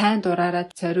сайн дураараа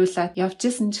зориулаад явж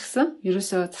исэн ч гэсэн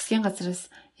ерөөсөө засгийн газраас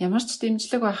ямар ч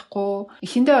дэмжлэг байхгүй.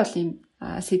 Эхэндээ бол ийм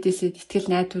CDC-д итгэл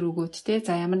найдвар өгөөд те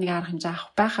за ямар нэг арга хэмжээ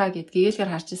авах байхаа гэд гээлгээр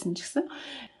харж исэн ч гэсэн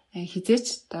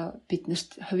хизээч одоо биднэрт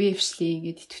хувийн хвшлийн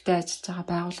ингээд идэвхтэй ажиллаж байгаа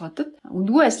байгууллагуудад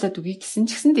үндгүй ажиллаад үгүй гэсэн ч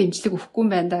гэсэн дэмжлэг өгөхгүй юм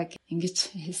байна да ингэж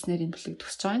хэлснээр энэ бүлэг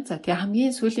төгсөж байгаа юм. За тэгээ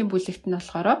хамгийн сүүлийн бүлэгт нь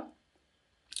болохоор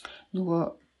нөгөө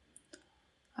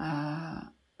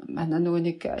манай нөгөө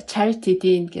нэг charity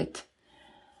din гэд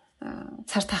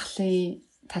цар тахлын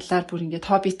талаар бүр ингээд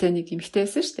хоббитэй нэг эмэгтэй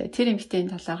байсан шүү дээ. Тэр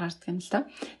эмэгтэйний талаар гардаг юм л да.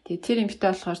 Тэгээ тэр эмэгтэй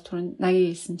болохоор түрүүн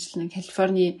нагийн хэлсэнчлэн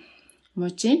Калифорни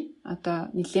мужийн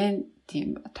одоо нэлээд тийм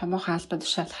томоохон албан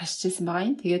тушаал хашиж исэн байгаа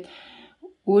юм. Тэгээд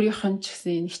өөрийнх нь ч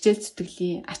гэсэн хичээл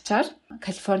зүтгэлийн ачаар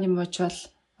Калифорни муж бол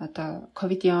одоо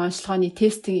ковидын онцлогооны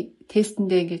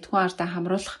тестэндээ ингээд хүн ардаа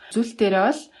хамруулах зүйл дээрээ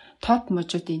бол топ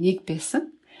мужуудын нэг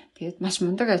байсан. Тэгээд маш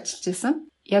мундаг ажиллаж исэн.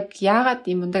 Яг яагаад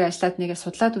ийм мундаг ажиллаад нэгээ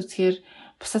судлаад үзэхээр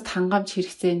бусад хангамж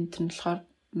хэрэгцээ энэ төр нь болохоор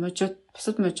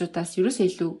бусад мужуудаас ерөөсөө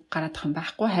илүү гараадах юм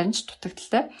байхгүй харин ч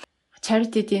дутагдaltaй.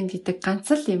 Charity din гэдэг ганц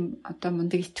л юм одоо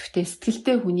мундаг идэвхтэй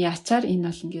сэтгэлтэй хүний ачаар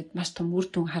энэ бол ингээд маш том үр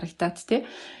дүн харагдаад тий.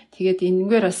 Тэгээд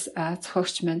энэгээр бас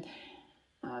зохиогч маань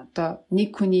одоо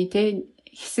нэг хүний тий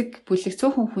хэсэг бүлэг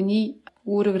цөөхөн хүний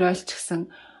үүрэг ройлч гэсэн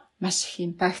маш их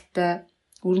импакттай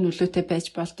үр нөлөөтэй байж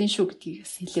болдгийн шүү гэдгийг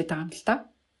хэлээд байгаа юм л да.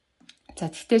 За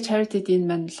тэгтээ charity din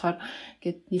маань болохоор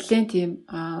гээд нэлээд тийм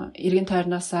эргэн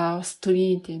тойрноосоо ус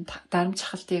төрийн тийм дарамт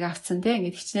чахалтыг авцсан тийм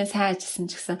ингээд хичнээн сайн ажилласан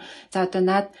ч гэсэн за одоо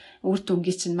наад үр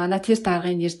дүнгийн чинь манай тэр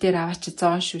даргын нэр дээр аваач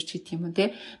зоон шүү ч гэдэг юм уу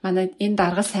тийм манай энэ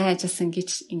дарга сайн ажилласан гэж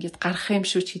ингээд гарах юм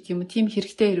шүү ч гэдэг юм уу тийм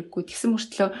хэрэгтэй хэрэггүй тэгсэн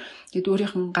мөртлөө ингээд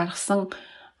өөрийнх нь гаргасан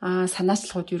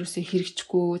санаачлалууд ерөөсөө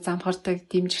хэрэгжихгүй замхардаг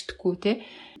дэмжигдэхгүй тийм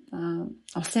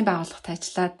улсын байгууллагад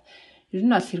ажиллаад ер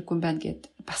нь бол хэрэггүй юм байна гэд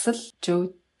бас л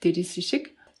Joe дээрээс шиг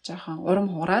жоохон урам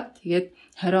хугараад тэгээд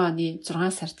 20 оны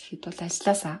 6 сард гэхэд бол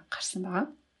ажилласаа гарсан байгаа.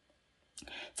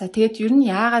 За тэгээд ер нь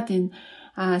яагаад энэ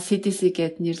CDC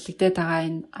гэд нэрлэгдээд байгаа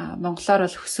энэ монголоор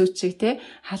бол хөсөөчиг те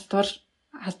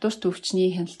халдварт өвчний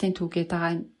хяналтын төв гэдэг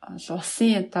байгаа энэ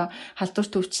улсын одоо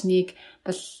халдварт өвчнийг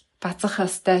бол базах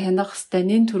ёстой, хянах ёстой,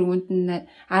 нэн төргөнд нь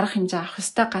арга хэмжээ авах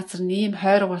ёстой газар нэм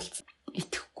хойрог болц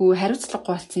итгэхгүй,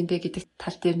 хариуцлагагүй болцсон юм бэ гэдэг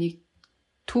тал дээр нэг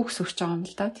түүх сөрч байгаа юм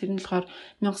л да. Тэр нь болохоор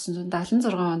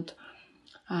 1976 онд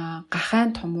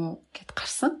гахайн томуу гэд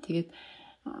гарсан. Тэгээд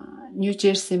Нью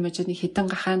Жерси мужид нэг хэдэн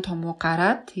гахайн томуу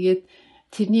гараад тэгээд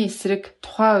тэрний эсрэг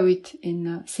тухайн үед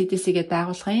энэ CDC гэдэг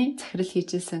байгууллагын захирал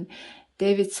хийжсэн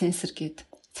Дэвид Сенсер гэд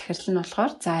захирал нь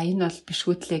болохоор за энэ бол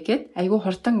бишгүүтлээ гэд айгүй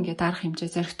хурдан ингээд арга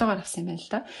хэмжээ зоригтойгоор авсан юм байна л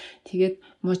да. Тэгээд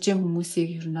мужийн хүмүүсийг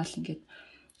ер нь бол ингээд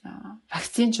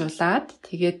вакцинжуулаад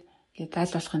тэгээд гээд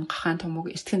аль болох энэ гахаан томог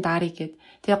эртхэн даарыг гээд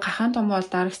тэгээ гахаан том бол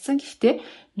дарагдсан гэхдээ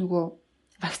нөгөө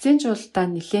вакцинжуулалтаа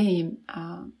нэлээд юм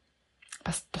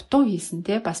бас дутуу хийсэн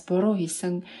те бас буруу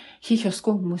хийсэн хийх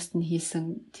ёсгүй хүмүүст нь хийсэн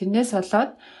тэрнээс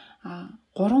болоод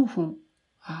 3 хүн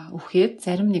үхээд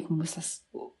зарим нэг хүмүүс бас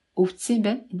өвдсөн юм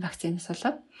байна энэ вакцинаас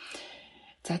болоод.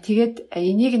 За тэгээд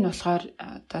энийг нь болохоор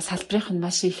одоо салбарынх нь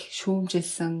маш их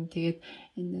шүүмжилсэн. Тэгээд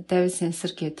энэ David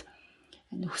sensor гээд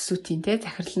нөхсүтийн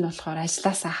захирал нь болохоор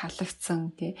ажилласаа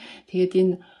халагдсан. Тэгээд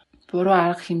энэ буруу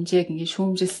арга хэмжээг ингээд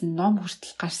шүүмжилсэн ном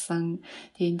хүртэл гарсан.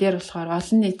 Тэгээд энэ дээр болохоор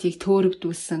олон нийтийг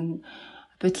төөрөгдүүлсэн,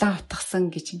 бодлон утгасан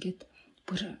гэж ингээд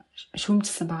бүр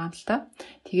шүүмжилсэн байгаа юм л да.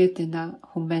 Тэгээд энэ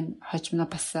хүн маань хожимно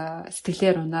бас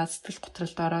сэтгэлээр унаад сэтгэл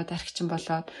готролд ороод архичин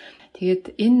болоод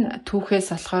тэгээд энэ түүхээс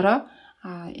болохоор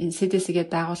энэ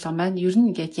CDC-гээ байгууллага маань ер нь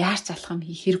ингээд яарч алхам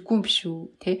хийх хэрэггүй юм биш үү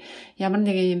те. Ямар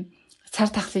нэг юм цар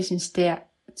тахлын шинжтэй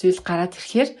зүйл гараад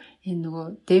ирэхээр энэ нөгөө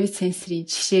David Sensor-ийн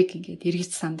жишээг ингээд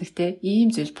эргэж сандаг те. Ийм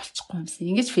зүйл болчихгүй юмсан.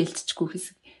 Ингэж фейлдчихгүй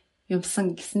хэсэг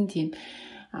юмсан гэсэн тийм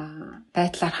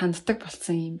байдлаар ханддаг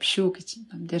болсон юм биш үү гэж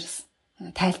ном дээрс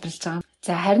тайлбарлаж байгаа.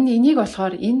 За харин энийг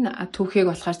болохоор энэ түүхийг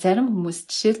болохоор зарим хүмүүс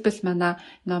жишээлбэл манай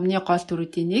номны гол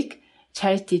дүрүүдийн нэг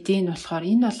Charity Dean болохоор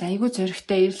энэ бол айгүй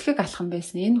зоригтой эрэлхэг алхам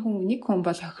байсан. Энэ нэг хүн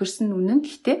бол хохирсон үнэн.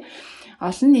 Гэхдээ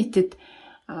олон нийтэд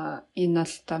энэ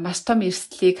бол маш том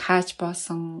эрсдлийг хааж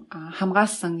боосон,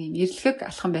 хамгаалсан юм эрэлхэг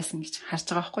алхам байсан гэж харж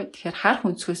байгаа байхгүй. Тэгэхээр хар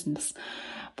хүнцгөөс нь бас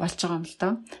болж байгаа юм л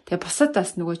доо. Тэгээ бусад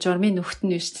бас нөгөө журмын нөхд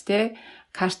нь шүү дээ.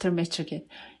 Carter Mecher гэдэг.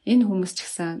 Энэ хүмүүс ч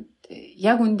гэсэн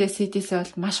яг үндэ CDC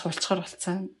бол маш хулчгаар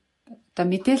болсон. Одоо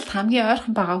мэдээлэл хамгийн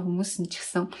ойрхон байгаа хүмүүс нь ч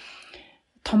гэсэн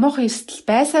томоохон эрсдэл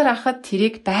байсаар хахад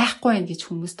тэрийг байхгүй байх гэж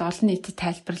хүмүүст олон нийтэд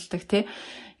тайлбарладаг тий.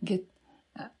 Ингээд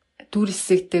дүр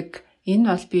эсэгдэг энэ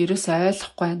бол би ерөөсөө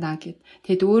ойлгохгүй байна гэд.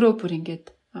 Тэгэд өөрөө бүр ингээд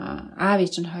аав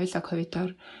ээж нь хоёулаа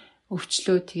ковидоор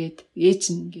өвчлөө. Тэгээд ээж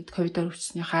нь ингээд ковидоор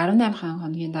өвчснийхаа 18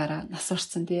 хоногийн дараа нас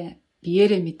орсон тий.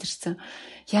 Биеэрээ мэдэрсэн.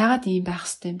 Яагаад ийм байх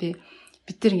хэвтэй юм бэ?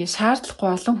 Бид нар ингээд шаардлагагүй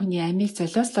олон хүний амийг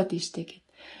золиослоод ийштэй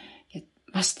гэд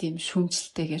маш тийм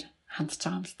шүүмжлэлтэйгээр хандж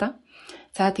байгаа юм л да.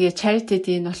 За тэгээ Charity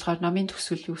Dean болохоор номын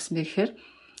төгсгөл юу гэсэн бэ гэхээр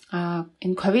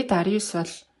энэ COVID-19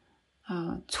 бол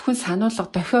зөвхөн сануулга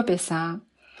дохио байсан.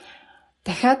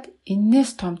 Дахиад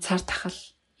энээс том цар тахал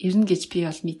ирнэ гэж би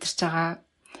бол мэдэрч байгаа.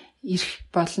 Ирэх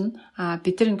болно.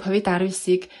 Бид нар энэ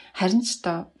COVID-19-ыг харин ч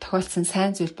тохиолдсон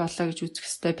сайн зүйл боллоо гэж үзэх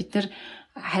ёстой. Бид нар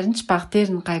харин ч баг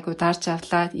дээр нь гайгүй дарж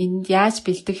авлаа. Энд яаж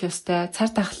бэлдэх ёстой?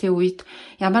 Цар тахлын үед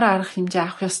ямар арга хэмжээ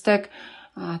авах ёстойг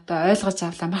одоо ойлгож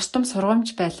авлаа. Маш том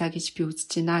сургамж байлаа гэж би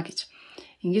үзэж байна гэж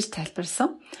ингэж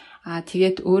тайлбарсан.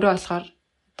 Тэгээд өөрөө болохоор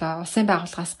одоо улсын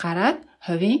байгууллагаас гараад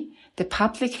хувийн The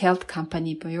Public Health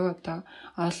Company буюу одоо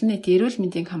олон нийтийн эрүүл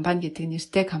мэндийн компани гэдэг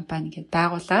нэртэй компани гэдээ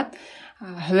байгуулад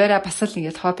хуваараа бас л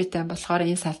ингэж хоббитэй болохоор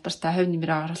энэ салбартаа хувь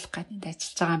нэмрээ оруулах гэдэг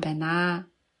ажиллаж байгаа юм байна.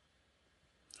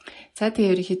 За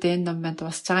тэгээ ерөнхийдөө энэ ном маань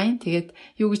дуусж байгаа юм. Тэгээд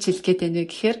юу гэж хэлэх гээд байна вэ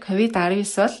гэхээр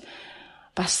COVID-19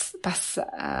 бол бас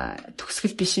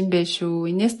төгсгөл биш юм бэ шүү.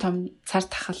 Инээс том цар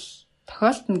тахал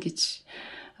тохиолдно гэж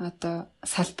одоо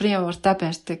салбарын урдаа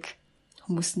барьдаг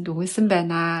хүмүүсэнд өгүүлсэн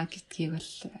байна гэдгийг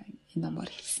бол энэ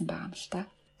номоор хэлсэн байгаа юм л та.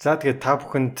 За тэгээд та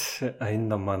бүхэнд энэ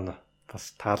ном маань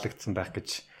бас таалагдсан байх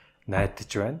гэж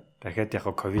найдаж байна. Дахиад яг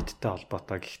ковидтэй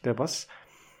холбоотой гэхдээ бас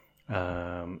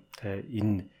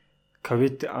энэ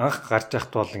ковид анх гарч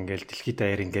байхад бол ингээл дэлхийд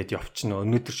даяар ингээд явчихна.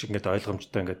 Өнөөдөр шиг ингээд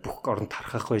ойлгомжтой ингээд бүх оронд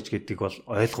тархах байж гэдэг бол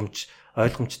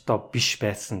ойлгомжтой биш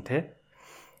байсан те.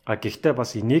 Гэхдээ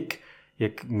бас энийг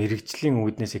яг мэрэгжлийн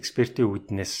үүднээс, экспертийн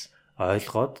үүднээс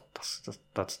ойлгоод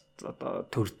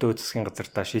төрдөө засгийн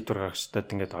газартаа шийдвэр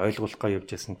гаргачдад ингээд ойлгуулахаа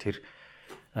явж ясан тэр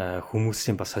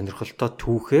хүмүүсийн бас сонирхолтой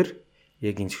түүхээр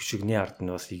яг энэ шүшигний ард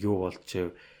нь бас юу болж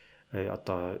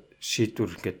одоо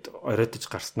шийдвэр ингээд оройтож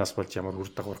гарснаас болж ямар үр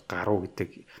дагавар гаруу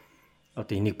гэдэг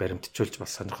одоо энийг баримтжуулж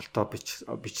бас сонирхолтой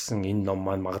бичсэн энэ ном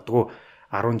маань магадгүй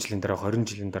 10 жилийн дараа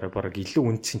 20 жилийн дараа бараг илүү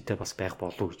үнцэнтэй бас байх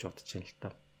болов уу гэж бодож байна л та.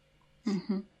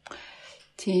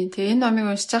 Тийм. Тэгээ энэ номыг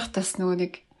уншиж байхад бас нөгөө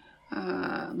нэг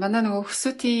манай нөгөө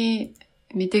хөсөөтийн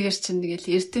мэдээгээр чинь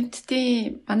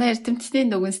тэгэл манай эрдэмтдийн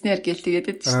дүгнснээр гэл тэгээд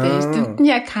байдаг шүү дээ. Эрдэмт нь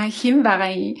яг хэн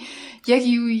байгаа юм? Яг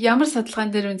ямар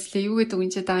судалгаан дээр үндэслээ юу гэдэг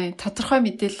үгнэж байгаа юм тодорхой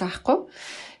мэдээлэл байхгүй.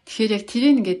 Тэгэхээр яг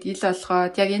тэрийг ингээд ил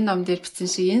болгоод яг энэ ном дээр бичсэн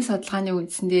шиг энэ судалгааны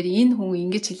үндсэн дээр энэ хүн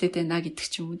ингэж хэлээд байна гэдэг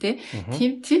ч юм уу те.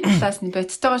 Тийм талаас нь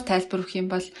бодтойгоор тайлбар өгөх юм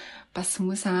бол бас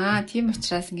хүмүүс тийм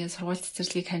учраас ингээд сургууль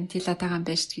цэцэрлэгийг карантинлаад байгаа юм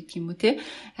байна шүү гэдэг юм уу те.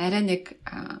 Арай нэг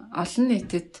олон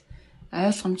нийтэд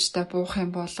ойлгомжтой буух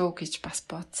юм болов гэж бас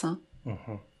бодсон.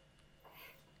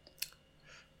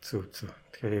 Зүг.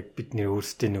 Тэгэхээр яг бидний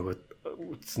өөрсдийн нөгөө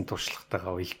үтсэн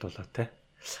туршлагатайгаа уялдуулаа те.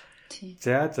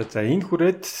 За энэ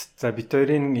хүрээд бид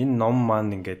хоёрын энэ ном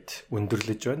маань ингээд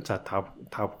өндөрлөж байна. За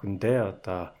та бүхэндээ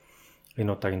одоо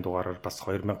энэ удаагийн дугаараар бас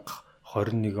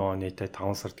 2021 оны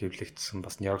 5 сард хэвлэгдсэн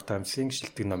бас New York Times-ийн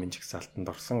шилдэг номын жагсаалтанд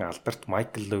орсон Albert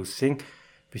Michael Lewis-ийн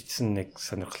бичсэн нэг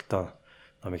сонирхолтой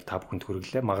номыг та бүхэнд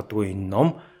хүргэлээ. Магадгүй энэ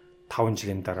ном 5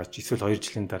 жилийн дараа ч эсвэл 2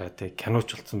 жилийн дараа те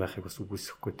киноч болсон байхыг бас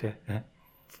үгүйсэхгүй те.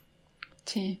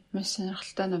 Тийм, маш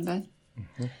сонирхолтой ном байна.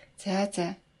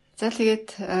 За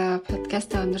тэгээд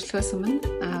подкастаа өндөрлөхөөс өмнө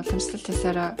уламжлалт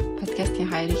тасаараа подкастын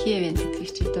ерөнхий ивент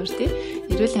гэдгийг дурдъя.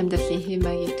 Эрүүл амьдралын хэм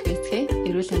маягийн идэвхтэй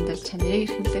эрүүл амьдрал чанарыг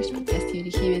эрхэмлэгч подкастын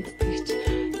ерөнхий ивент гэдгийг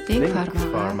Think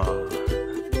Pharma.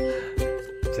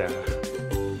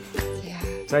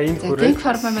 За энэ хүрээ Think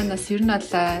Pharma манаас ер нь бол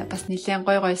бас нэлээд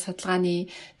гой судалгааны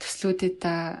төслүүдэд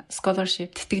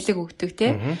scholarship тэтгэлэг өгдөг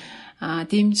тийм.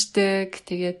 Дэмждэг,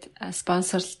 тэгээд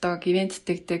спонсорлдог, ивент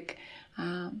тэгдэг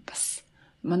бас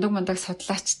мундаг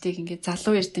судлаачдыг ингээд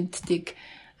залуу эрдэмтдийг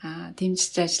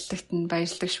дэмжиж ажиллагт нь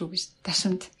баярлдаг шүү гэж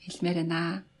ташимд хэлмээр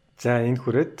байна. За энэ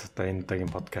хүрээд одоо энэ удаагийн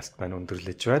подкаст маань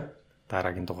өндөрлөж байна.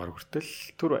 Дараагийн дугаар хүртэл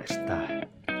түр баярлалаа.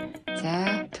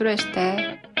 За түр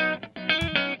баярлалаа.